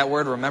 Yeah, that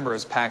word remember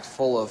is packed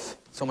full of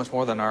so much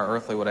more than our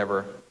earthly would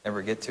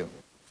ever get to.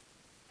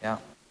 Yeah.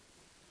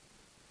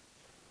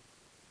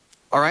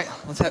 All right,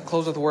 let's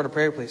close with a word of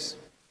prayer, please.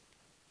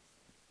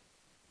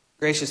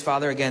 Gracious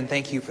Father, again,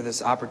 thank you for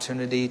this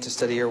opportunity to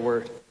study your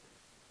word.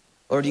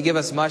 Lord, you give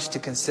us much to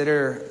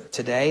consider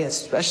today,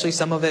 especially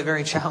some of it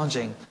very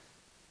challenging,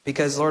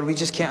 because, Lord, we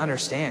just can't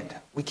understand.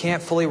 We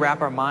can't fully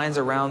wrap our minds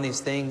around these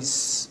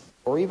things,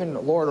 or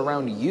even, Lord,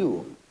 around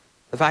you.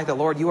 The fact that,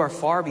 Lord, you are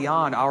far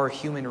beyond our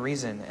human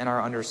reason and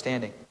our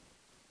understanding.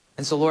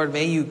 And so, Lord,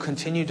 may you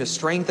continue to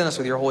strengthen us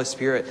with your Holy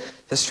Spirit,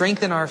 to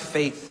strengthen our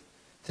faith,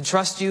 to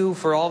trust you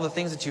for all the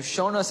things that you've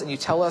shown us and you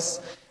tell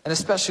us, and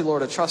especially,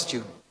 Lord, to trust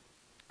you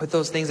with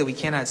those things that we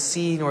cannot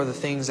see nor the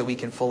things that we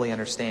can fully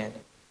understand.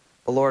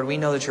 But Lord, we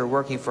know that you're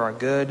working for our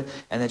good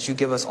and that you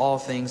give us all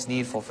things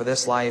needful for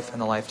this life and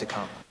the life to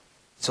come.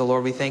 So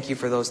Lord, we thank you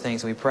for those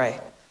things, and we pray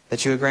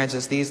that you would grant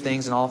us these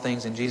things and all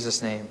things in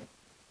Jesus' name.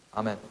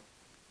 Amen.